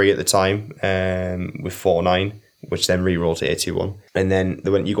 3.3 at the time with 4.9, which then re-rolled to 8.21. And then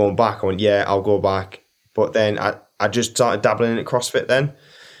they went, you going back? I went, yeah, I'll go back. But then I just started dabbling in CrossFit then.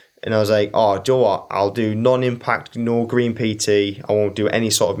 And I was like, do you know what? I'll do non-impact, no green PT. I won't do any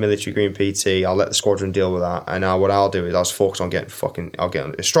sort of military green PT. I'll let the squadron deal with that. And now what I'll do is I'll focus on I'll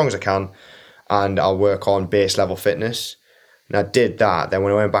get as strong as I can. And I'll work on base level fitness. And I did that. Then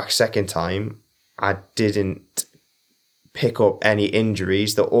when I went back second time, I didn't pick up any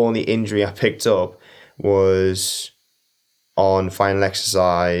injuries. The only injury I picked up was on final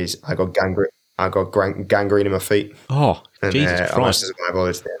exercise. I got gangrene in my feet. Oh, and, Jesus Christ!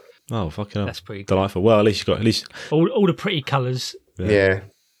 Oh, fucking hell. That's pretty delightful. Well, at least you got all the pretty colours. Yeah,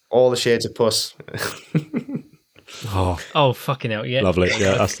 all the shades of puss. Oh, fucking hell! Yeah, lovely.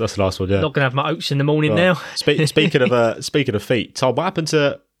 Yeah, that's the last one. Yeah, not gonna have my oats in the morning now. Speaking of feet, Tom, what happened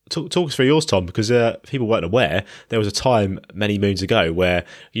to talk us through yours, Tom? Because people weren't aware, there was a time many moons ago where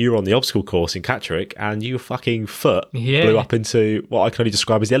you were on the obstacle course in Catterick and your fucking foot blew up into what I can only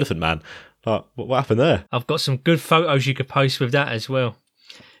describe as the Elephant Man. What happened there? I've got some good photos you could post with that as well.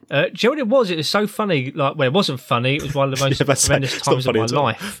 Do you know what it was? It was so funny. Like, well, it wasn't funny. It was one of the most horrendous times of my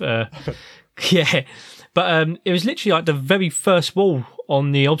life. Yeah. But it was literally like the very first wall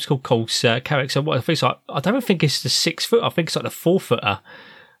on the obstacle course, Carrick. So what I think it's like, I don't think it's the 6 foot. I think it's like the 4-footer.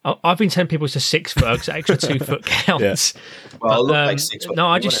 I've been telling people it's a 6 footer because extra 2 foot counts. Yeah. Well, it looked like 6 foot. No,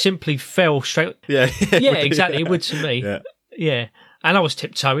 I just simply fell straight. Yeah, exactly. It would to me. Yeah. And I was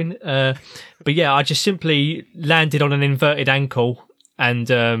tiptoeing. But yeah, I just simply landed on an inverted ankle, and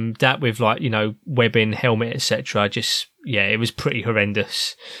that with webbing, helmet, etc. It was pretty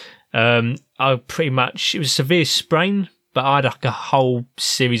horrendous. It was a severe sprain, but I had like a whole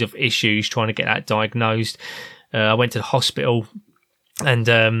series of issues trying to get that diagnosed. I went to the hospital, and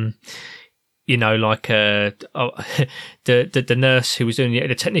the nurse who was doing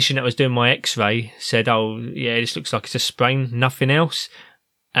the technician that was doing my X-ray said, "Oh yeah, this looks like it's a sprain, nothing else."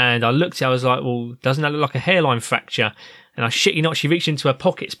 And I looked, I was like, "Well, doesn't that look like a hairline fracture?" And I shit you not, she reached into her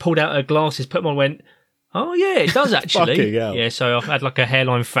pockets, pulled out her glasses, put them on, and went, "Oh yeah, it does actually." Yeah, so I've had like a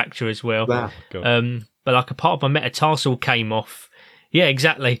hairline fracture as well. Wow. But like a part of my metatarsal came off. Yeah,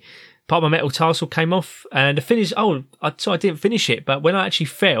 exactly. Part of my metatarsal came off, and the thing is, so I didn't finish it. But when I actually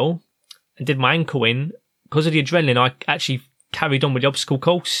fell and did my ankle in, because of the adrenaline, I actually carried on with the obstacle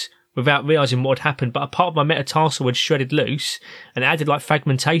course without realising what had happened. But a part of my metatarsal had shredded loose, and it added like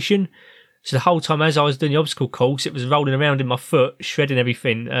fragmentation. So the whole time as I was doing the obstacle course, it was rolling around in my foot, shredding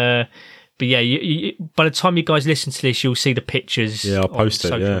everything. But yeah, by the time you guys listen to this, you'll see the pictures. Yeah, I'll post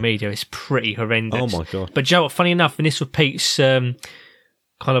on it. social media. It's pretty horrendous. Oh my god! But Joe, funny enough, and this repeats kind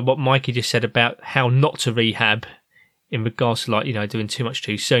of what Mikey just said about how not to rehab in regards to doing too much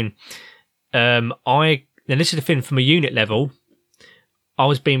too soon. Now this is the thing, from a unit level, I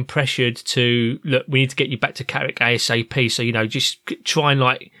was being pressured to look. We need to get you back to Carrick ASAP. So just try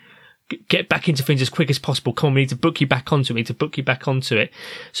and get back into things as quick as possible. Come on, we need to book you back onto it.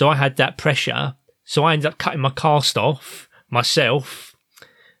 So I had that pressure. So I ended up cutting my cast off myself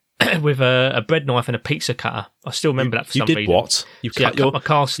with a bread knife and a pizza cutter. I still remember that for some reason. You did what? You cut my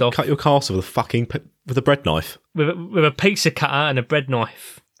cast off. Cut your cast off with a bread knife? With a pizza cutter and a bread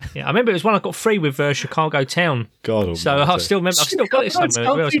knife. Yeah, I remember it was one I got free with Chicago Town. God almighty. So I still remember. I've still got it somewhere as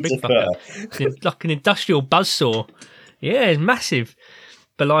well. It's a big fucker. Like an industrial buzzsaw. Yeah, it's massive.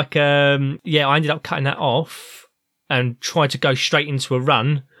 But I ended up cutting that off and tried to go straight into a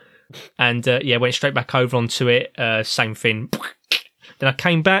run. And went straight back over onto it. Same thing. Then I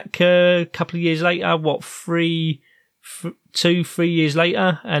came back a couple of years later. 3 years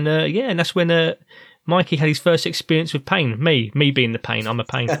later, and and that's when Mikey had his first experience with pain. Me being the pain. I'm a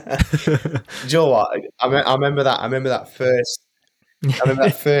pain. Do you know what? I remember that. I remember that first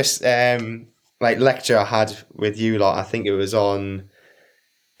like lecture I had with you lot. I think it was on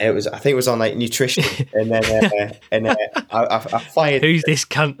like nutrition, and then I fired. Who's this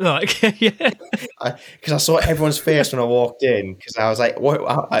cunt? Like, yeah, because I saw everyone's face when I walked in. Because I was like, what?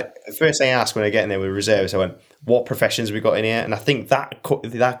 The first thing I asked when I get in there with reserves, I went, "What professions have we got in here?" And I think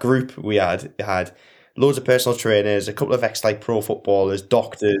that group we had loads of personal trainers, a couple of ex-like pro footballers,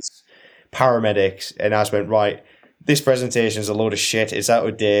 doctors, paramedics, and I just went, right, this presentation is a load of shit. It's out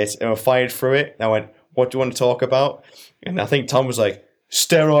of date, and I fired through it. And I went, what do you want to talk about? And I think Tom was like,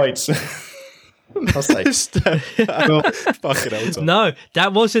 steroids. I was like, fucking hell, Tom. No,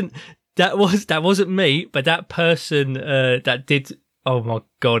 that wasn't me. But that person that did, oh my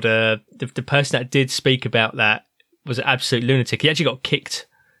god, the person that did speak about that was an absolute lunatic. He actually got kicked.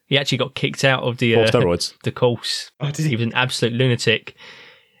 He actually got kicked out of the steroids. The course. Oh, did he was an absolute lunatic.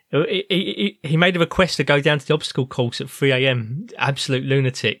 He made a request to go down to the obstacle course at 3 a.m. Absolute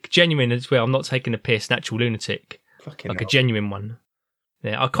lunatic. Genuine as well. I'm not taking a piss. An actual lunatic. Fucking like hell. A genuine one.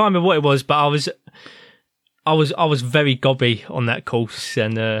 Yeah, I can't remember what it was, but I was very gobby on that course,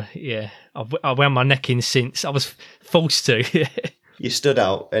 and I've wound my neck in since. I was forced to. You stood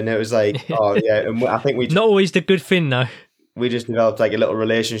out, and it was like, oh yeah. And I think not always the good thing though. We just developed like a little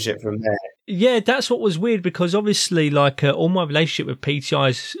relationship from there. Yeah, that's what was weird, because obviously, like, all my relationship with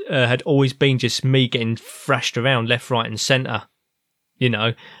PTIs had always been just me getting thrashed around left, right, and centre, you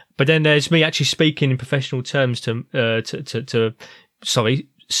know. But then there's me actually speaking in professional terms to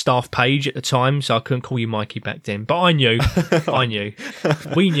staff Page at the time, so I couldn't call you Mikey back then. But I knew,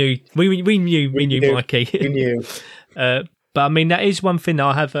 we knew Mikey. We knew. But I mean, that is one thing that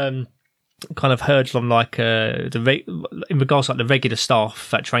I have kind of heard from, like, in regards to, like, the regular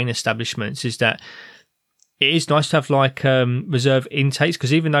staff at training establishments, is that it is nice to have, like, reserve intakes,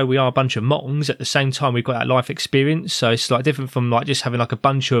 because even though we are a bunch of mongs, at the same time we've got that life experience, so it's like different from, like, just having like a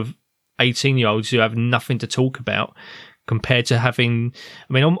bunch of 18-year-olds who have nothing to talk about, compared to having,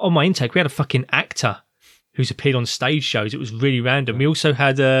 I mean, on my intake we had a fucking actor who's appeared on stage shows. It was really random. We also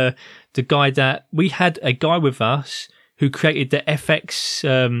had we had a guy with us who created the FX,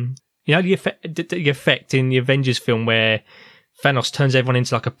 you know, the effect in the Avengers film where Thanos turns everyone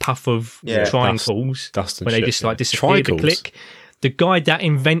into like a puff of triangles, dust and where shit, they just like disappear to click. The guy that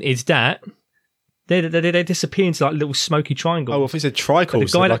invented that, they disappear into like little smoky triangles. Oh, if it's a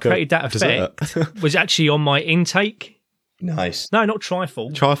tricol, the guy that created that effect was actually on my intake. Nice. No, not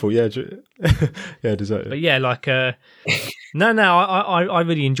trifle. Trifle, yeah, yeah, dessert. But yeah, like, I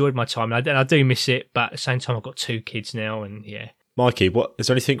really enjoyed my time, and I do miss it. But at the same time, I've got 2 kids now, and yeah. Mikey, what is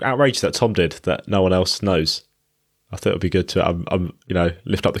there anything outrageous that Tom did that no one else knows? I thought it'd be good to,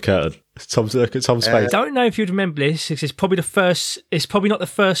 lift up the curtain. Look at Tom's face. I don't know if you'd remember this. It's probably not the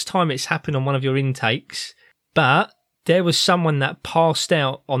first time it's happened on one of your intakes, but there was someone that passed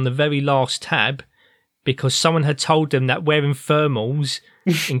out on the very last tab because someone had told them that wearing thermals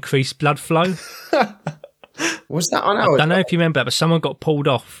increased blood flow. Was that on ours? I don't know if you remember that, but someone got pulled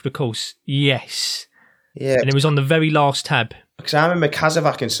off the course. Yes. Yeah. And it was on the very last tab. Because I remember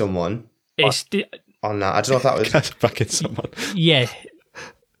Kazavacking someone on that. I don't know if that was... Kazavacking someone. Yeah.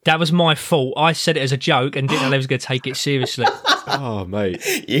 That was my fault. I said it as a joke and didn't know they was going to take it seriously. Oh, mate.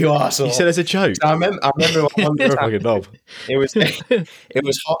 You arsehole. You said it as a joke. So I remember You're a fucking knob. It was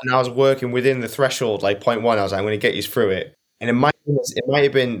hot, and I was working within the threshold, like 0.1. I was like, I'm going to get you through it. And it might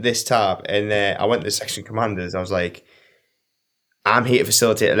have been this tab. And I went to the section commanders. I was like, I'm here to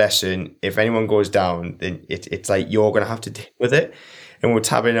facilitate a lesson. If anyone goes down, then it's like you're going to have to deal with it. And we're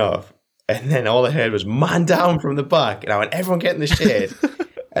tabbing off. And then all I heard was, man down from the back. And I went, everyone get in the shade.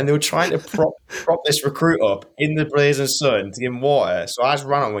 And they were trying to prop this recruit up in the blazing sun to give him water. So I just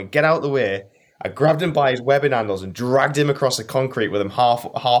ran on and went, get out of the way. I grabbed him by his webbing handles and dragged him across the concrete with him half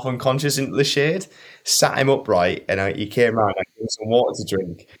unconscious into the shade, sat him upright, and he came around. I gave him some water to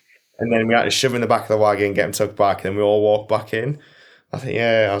drink. And then we had to shove him in the back of the wagon, get him tucked back, and then we all walked back in. I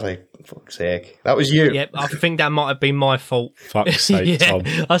was like, fuck's sake. That was you. Yep, I think that might have been my fault. Fuck's sake, Tom.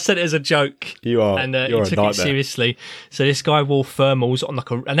 I said it as a joke. You are. And you're he took a nightmare. it seriously. So this guy wore thermals on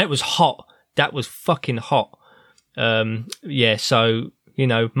and it was hot. That was fucking hot. Yeah, so,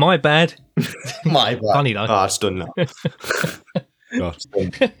 my bad. My bad. Funny though. Oh, it's done now. God.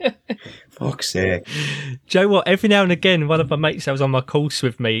 Fuck's sake. Joe, what? Every now and again, one of my mates that was on my course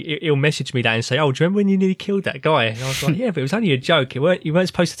with me, he'll message me that and say, "Oh, do you remember when you nearly killed that guy?" And I was like, "Yeah, but it was only a joke. You weren't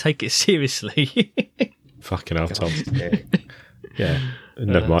supposed to take it seriously." Fucking hell, Tom. Yeah.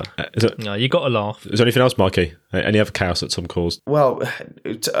 Never mind. No, you got to laugh. Is there anything else, Mikey? Any other chaos that Tom caused? Well,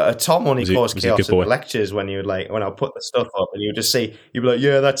 Tom only caused was he a chaos good at boy? the lectures when when I put the stuff up and you would just see, you'd be like,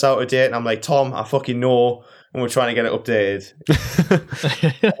 yeah, that's out of date. And I'm like, Tom, I fucking know. And we're trying to get it updated.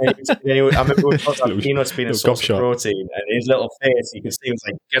 I remember we talked about peanuts being a source of protein, and his little face, you could see he was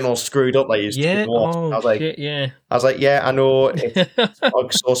like getting all screwed up, like he's yeah. Oh, I was like, shit, yeah. I was like, yeah, I know it's a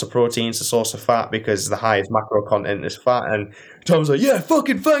source of protein, it's a source of fat because the highest macro content is fat. And Tom was like, yeah,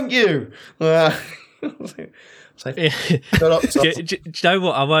 fucking thank you. Shut up, Tom. Do you know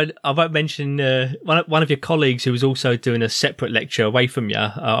what? I won't mention one of your colleagues who was also doing a separate lecture away from you.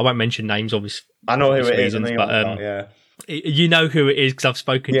 I won't mention names, obviously. I know who it is, but yeah. You know who it is because I've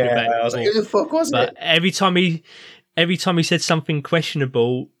spoken to you about it. I was like, who the fuck was it? Every time he said something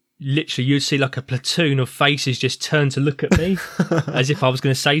questionable, literally you'd see like a platoon of faces just turn to look at me as if I was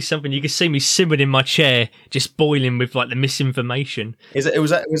going to say something. You could see me simmering in my chair, just boiling with like the misinformation. Was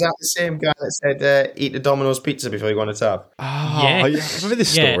that the same guy that said eat the Domino's pizza before you go on a tab? Oh, yeah. I remember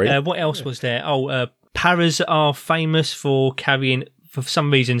this story. Yeah. What else was there? Paras are famous for carrying, for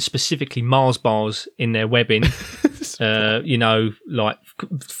some reason, specifically Mars bars in their webbing. Like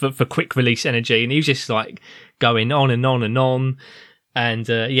for quick release energy, and he was just like going on and on and on. And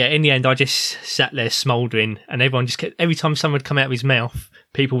in the end, I just sat there smouldering, and everyone just kept, every time someone would come out of his mouth,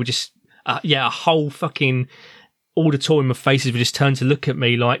 people would just, a whole fucking auditorium of faces would just turn to look at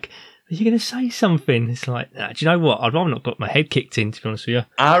me like, are you going to say something? It's like, do you know what? I'd rather not got my head kicked in, to be honest with you.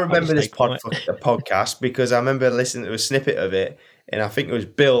 I remember this podcast because I remember listening to a snippet of it, and I think it was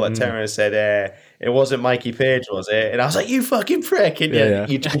Bill that turned around and said, it wasn't Mikey Page, was it? And I was like, you fucking prick. And yeah.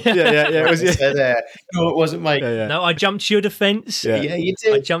 It was, said, no, it wasn't Mike. Yeah. No, I jumped to your defence. Yeah, you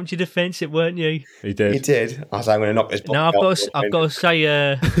did. I jumped to your defence. It weren't you. He did. You did. I was like, I'm going to knock this podcast No, I've got to say,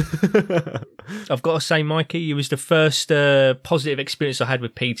 I've got to say, Mikey, it was the first positive experience I had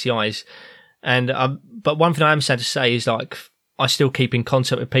with PTIs. And but one thing I am sad to say is, like, I still keep in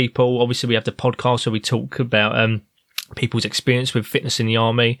contact with people. Obviously, we have the podcast where we talk about people's experience with fitness in the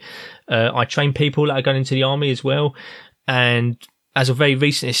army. I train people that are going into the army as well. And as of very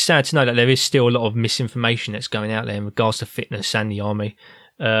recent, it's sad to know that there is still a lot of misinformation that's going out there in regards to fitness and the army.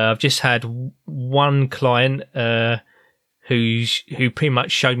 I've just had one client who pretty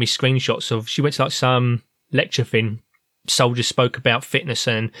much showed me screenshots of, she went to like some lecture thing. Soldiers spoke about fitness,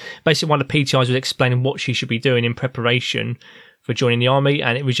 and basically one of the PTIs was explaining what she should be doing in preparation for joining the army,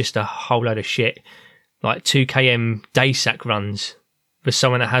 and it was just a whole load of shit. Like 2 km day sack runs for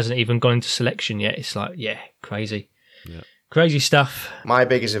someone that hasn't even gone into selection yet. It's like, crazy. Yeah. Crazy stuff. My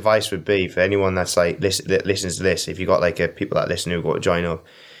biggest advice would be for anyone that's like that listens to this, if you got like people that listen who got to join up,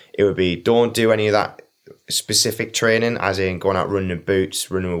 it would be, don't do any of that specific training, as in going out running in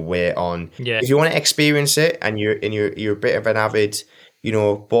boots, running with weight on. Yeah. If you want to experience it and you're a bit of an avid,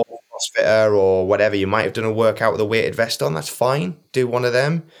 ball CrossFitter or whatever, you might have done a workout with a weighted vest on, that's fine. Do one of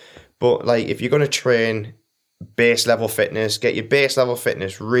them. But like, if you're going to train base level fitness, get your base level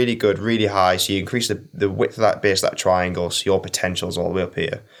fitness really good, really high, so you increase the width of that base, that triangle, so your potential's all the way up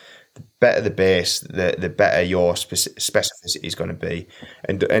here. The better the base, the better your specificity is going to be.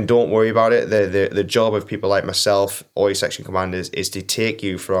 And don't worry about it. The job of people like myself or your section commanders is to take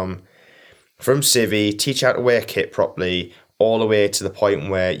you from civvy, teach you how to wear kit properly, all the way to the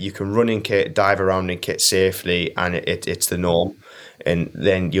point where you can run in kit, dive around in kit safely, and it's the norm. And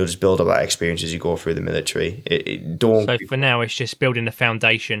then you'll just build up that experience as you go through the military. So for now, it's just building the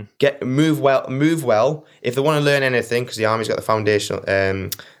foundation. Move well. If they want to learn anything, because the Army's got the foundational, the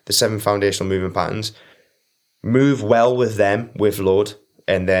 7 foundational movement patterns, move well with them, with load,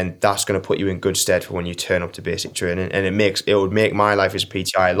 and then that's going to put you in good stead for when you turn up to basic training. And it would make my life as a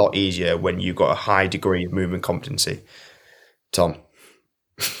PTI a lot easier when you've got a high degree of movement competency. Tom.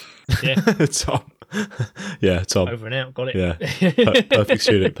 Yeah. Tom. Yeah, Tom. Over and out, got it. Yeah, perfect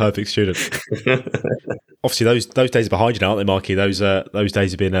student. Obviously, those days are behind you now, aren't they, Mikey? Those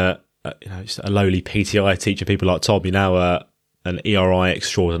days have been just a lowly PTI teaching people like Tom. You're now an ERI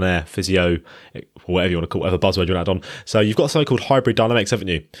extraordinaire, physio, whatever you want to call it, whatever buzzword you want to add on. So you've got something called hybrid dynamics, haven't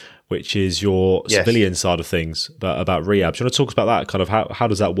you? Which is your civilian side of things, about rehab. Do you want to talk about that? Kind of how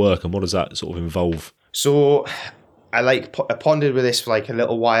does that work, and what does that sort of involve? So I pondered with this for like a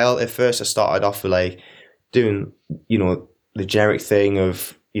little while. At first I started off with like doing, the generic thing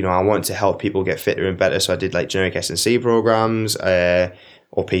of, I wanted to help people get fitter and better. So I did like generic S&C programs,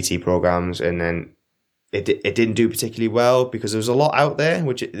 or PT programs. And then it didn't do particularly well because there was a lot out there,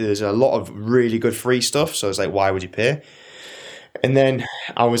 there's a lot of really good free stuff. So I was like, why would you pay? And then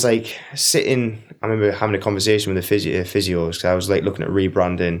I was like sitting, I remember having a conversation with the physios because I was like looking at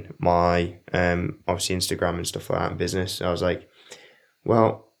rebranding my obviously Instagram and stuff like that in business. I was like,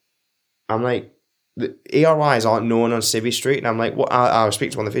 well, I'm like, the ERIs aren't known on Civvy Street. And I'm like, what? I was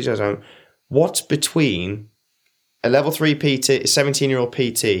speaking to one of the physios. I'm like, what's between a level 3 PT, a 17-year-old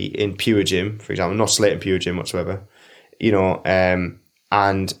PT in Pure Gym, for example, not slating Pure Gym whatsoever, you know,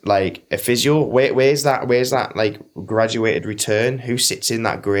 and like a physio, where's that like graduated return? Who sits in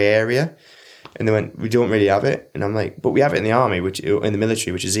that grey area? And they went, we don't really have it. And I'm like, but we have it in the army, in the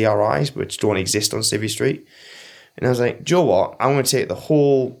military, which is ERIs, which don't exist on Civvy Street. And I was like, do you know what? I'm going to take the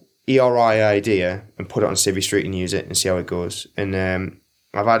whole ERI idea and put it on Civvy Street and use it and see how it goes. And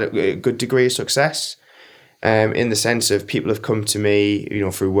I've had a good degree of success. In the sense of people have come to me, you know,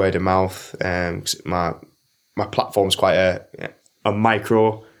 through word of mouth. My platform's quite a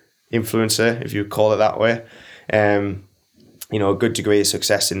micro influencer, if you call it that way. You know, a good degree of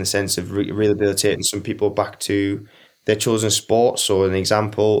success in the sense of rehabilitating some people back to their chosen sport. So an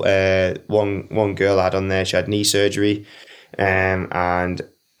example, one girl I had on there, she had knee surgery, and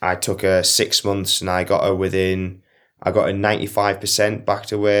I took her 6 months, and I got her 95% back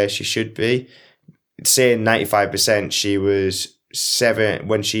to where she should be. Saying 95%, she was 7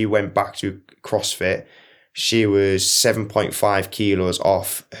 when she went back to CrossFit. She was 7.5 kilos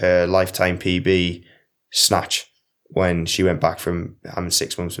off her lifetime PB snatch when she went back from having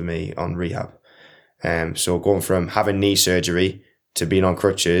 6 months with me on rehab. So going from having knee surgery to being on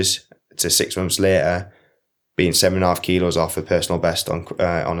crutches to 6 months later being 7.5 kilos off her personal best on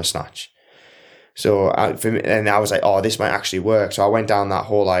a snatch. So I was like, oh, this might actually work. So I went down that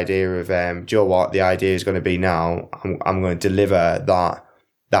whole idea of, do you know what? The idea is going to be now, I'm going to deliver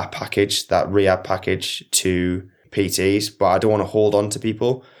that package, that rehab package to PTs, but I don't want to hold on to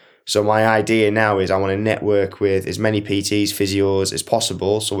people. So my idea now is I want to network with as many PTs, physios as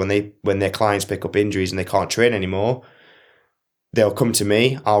possible. So when their clients pick up injuries and they can't train anymore, they'll come to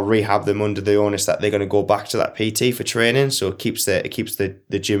me. I'll rehab them under the onus that they're going to go back to that PT for training. So it keeps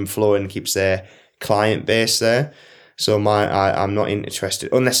the gym flowing, keeps their client base there. So I'm not interested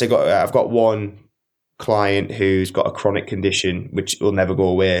unless I've got one client who's got a chronic condition which will never go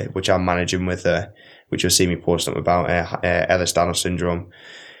away, which I'm managing with which you'll see me post up about Ehlers-Danlos syndrome.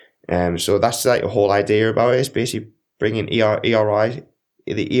 So that's like the whole idea about it. It's basically bringing the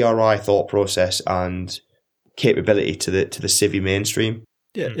ERI thought process and capability to the Civvy mainstream.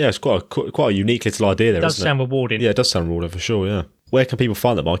 Yeah, it's quite a unique little idea there. It does sound rewarding. Yeah, it does sound rewarding for sure. Yeah. Where can people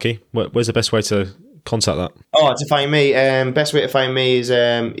find that, Mikey? Where's the best way to contact that? Oh, to find me, best way to find me is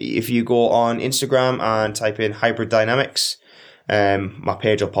if you go on Instagram and type in Hybrid Dynamics. My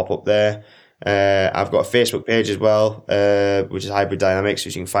page will pop up there. I've got a Facebook page as well, which is Hybrid Dynamics,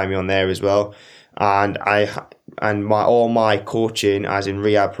 which you can find me on there as well. And all my coaching, as in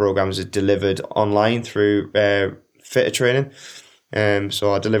rehab programs, is delivered online through Fitter Training.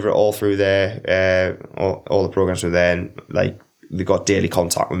 So I deliver it all through there. All the programs are there, and like they've got daily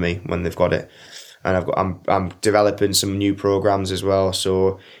contact with me when they've got it. And I'm developing some new programs as well.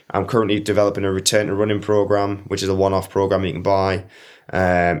 So I'm currently developing a return to running program, which is a one-off program you can buy.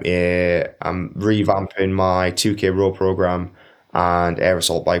 I'm revamping my 2K row program and air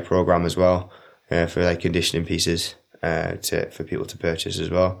assault bike program as well, for like conditioning pieces for people to purchase as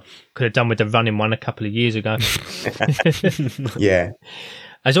well. Could have done with the running one a couple of years ago. Yeah.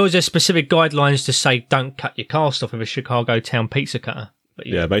 There's always a specific guidelines to say don't cut your cast off with a Chicago Town pizza cutter. But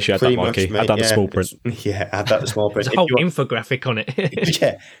yeah, make sure you add that, Mikey. Add that in the small print. Yeah, add that in the small print. There's a whole infographic on it.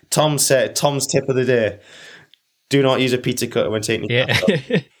 Yeah. Tom's tip of the day. Do not use a pizza cutter when taking your cast off.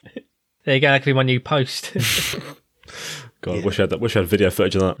 There you go, that could be my new post. God, I wish I had video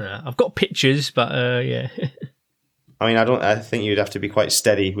footage of that. I've got pictures, but yeah. I mean, I think you'd have to be quite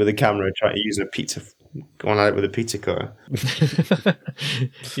steady with a camera trying to use going at it with a pizza cutter.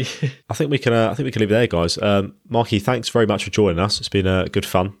 I think we can leave it there, guys. Marky, thanks very much for joining us. It's been good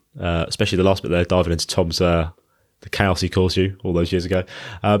fun, especially the last bit there, diving into Tom's the chaos he caused you all those years ago.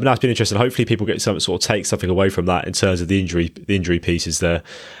 But now it's been interesting. Hopefully, people get take something away from that in terms of the injury pieces there.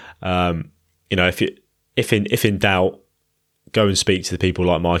 If in doubt, go and speak to the people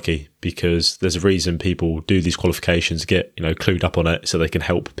like Mikey, because there's a reason people do these qualifications, get clued up on it, so they can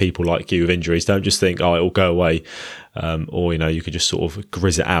help people like you with injuries. Don't just think, oh, it'll go away, or you could just sort of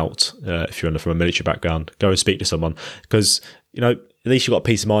grizz it out. If you're from a military background, go and speak to someone, because at least you've got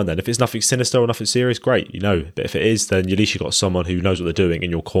peace of mind then. If it's nothing sinister or nothing serious, great, But if it is, then at least you've got someone who knows what they're doing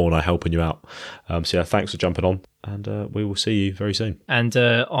in your corner helping you out. So yeah, thanks for jumping on, and we will see you very soon. And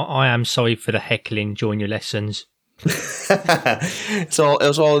I am sorry for the heckling during your lessons. It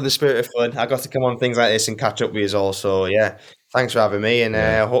was all in the spirit of fun. I got to come on things like this and catch up with you all. So yeah, thanks for having me, and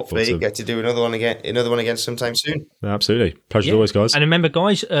hopefully awesome. Get to do another one again sometime soon. Absolutely, pleasure as always, guys. And remember,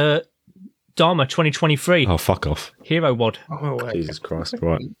 guys, Dharma 2023. Oh, fuck off! Hero WOD. Jesus Christ!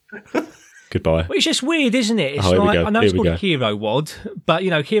 Right. Goodbye. Well, it's just weird, isn't it? It's here we like, go. I know Here it's we called go. a hero WOD, but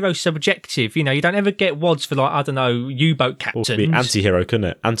hero's subjective. You don't ever get WODs for like, I don't know, U-boat Or captains. it could be anti-hero, couldn't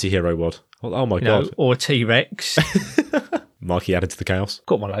it? Anti-hero WOD. Oh my god! Or a T-Rex. Mikey added to the chaos.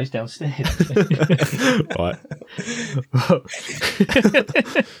 Got one of those downstairs. Right.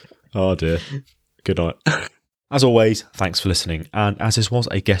 Oh dear. Good night. As always, thanks for listening. And as this was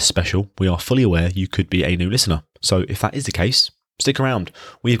a guest special, we are fully aware you could be a new listener. So if that is the case, stick around.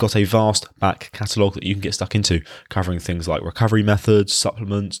 We've got a vast back catalogue that you can get stuck into, covering things like recovery methods,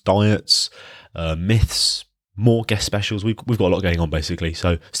 supplements, diets, myths, more guest specials. We've got a lot going on basically.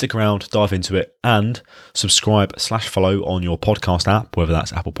 So stick around, dive into it, and subscribe/follow on your podcast app, whether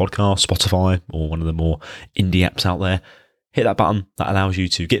that's Apple Podcasts, Spotify, or one of the more indie apps out there. Hit that button that allows you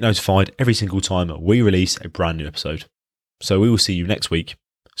to get notified every single time we release a brand new episode. So we will see you next week,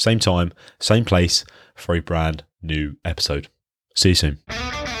 same time, same place, for a brand new episode. See you soon.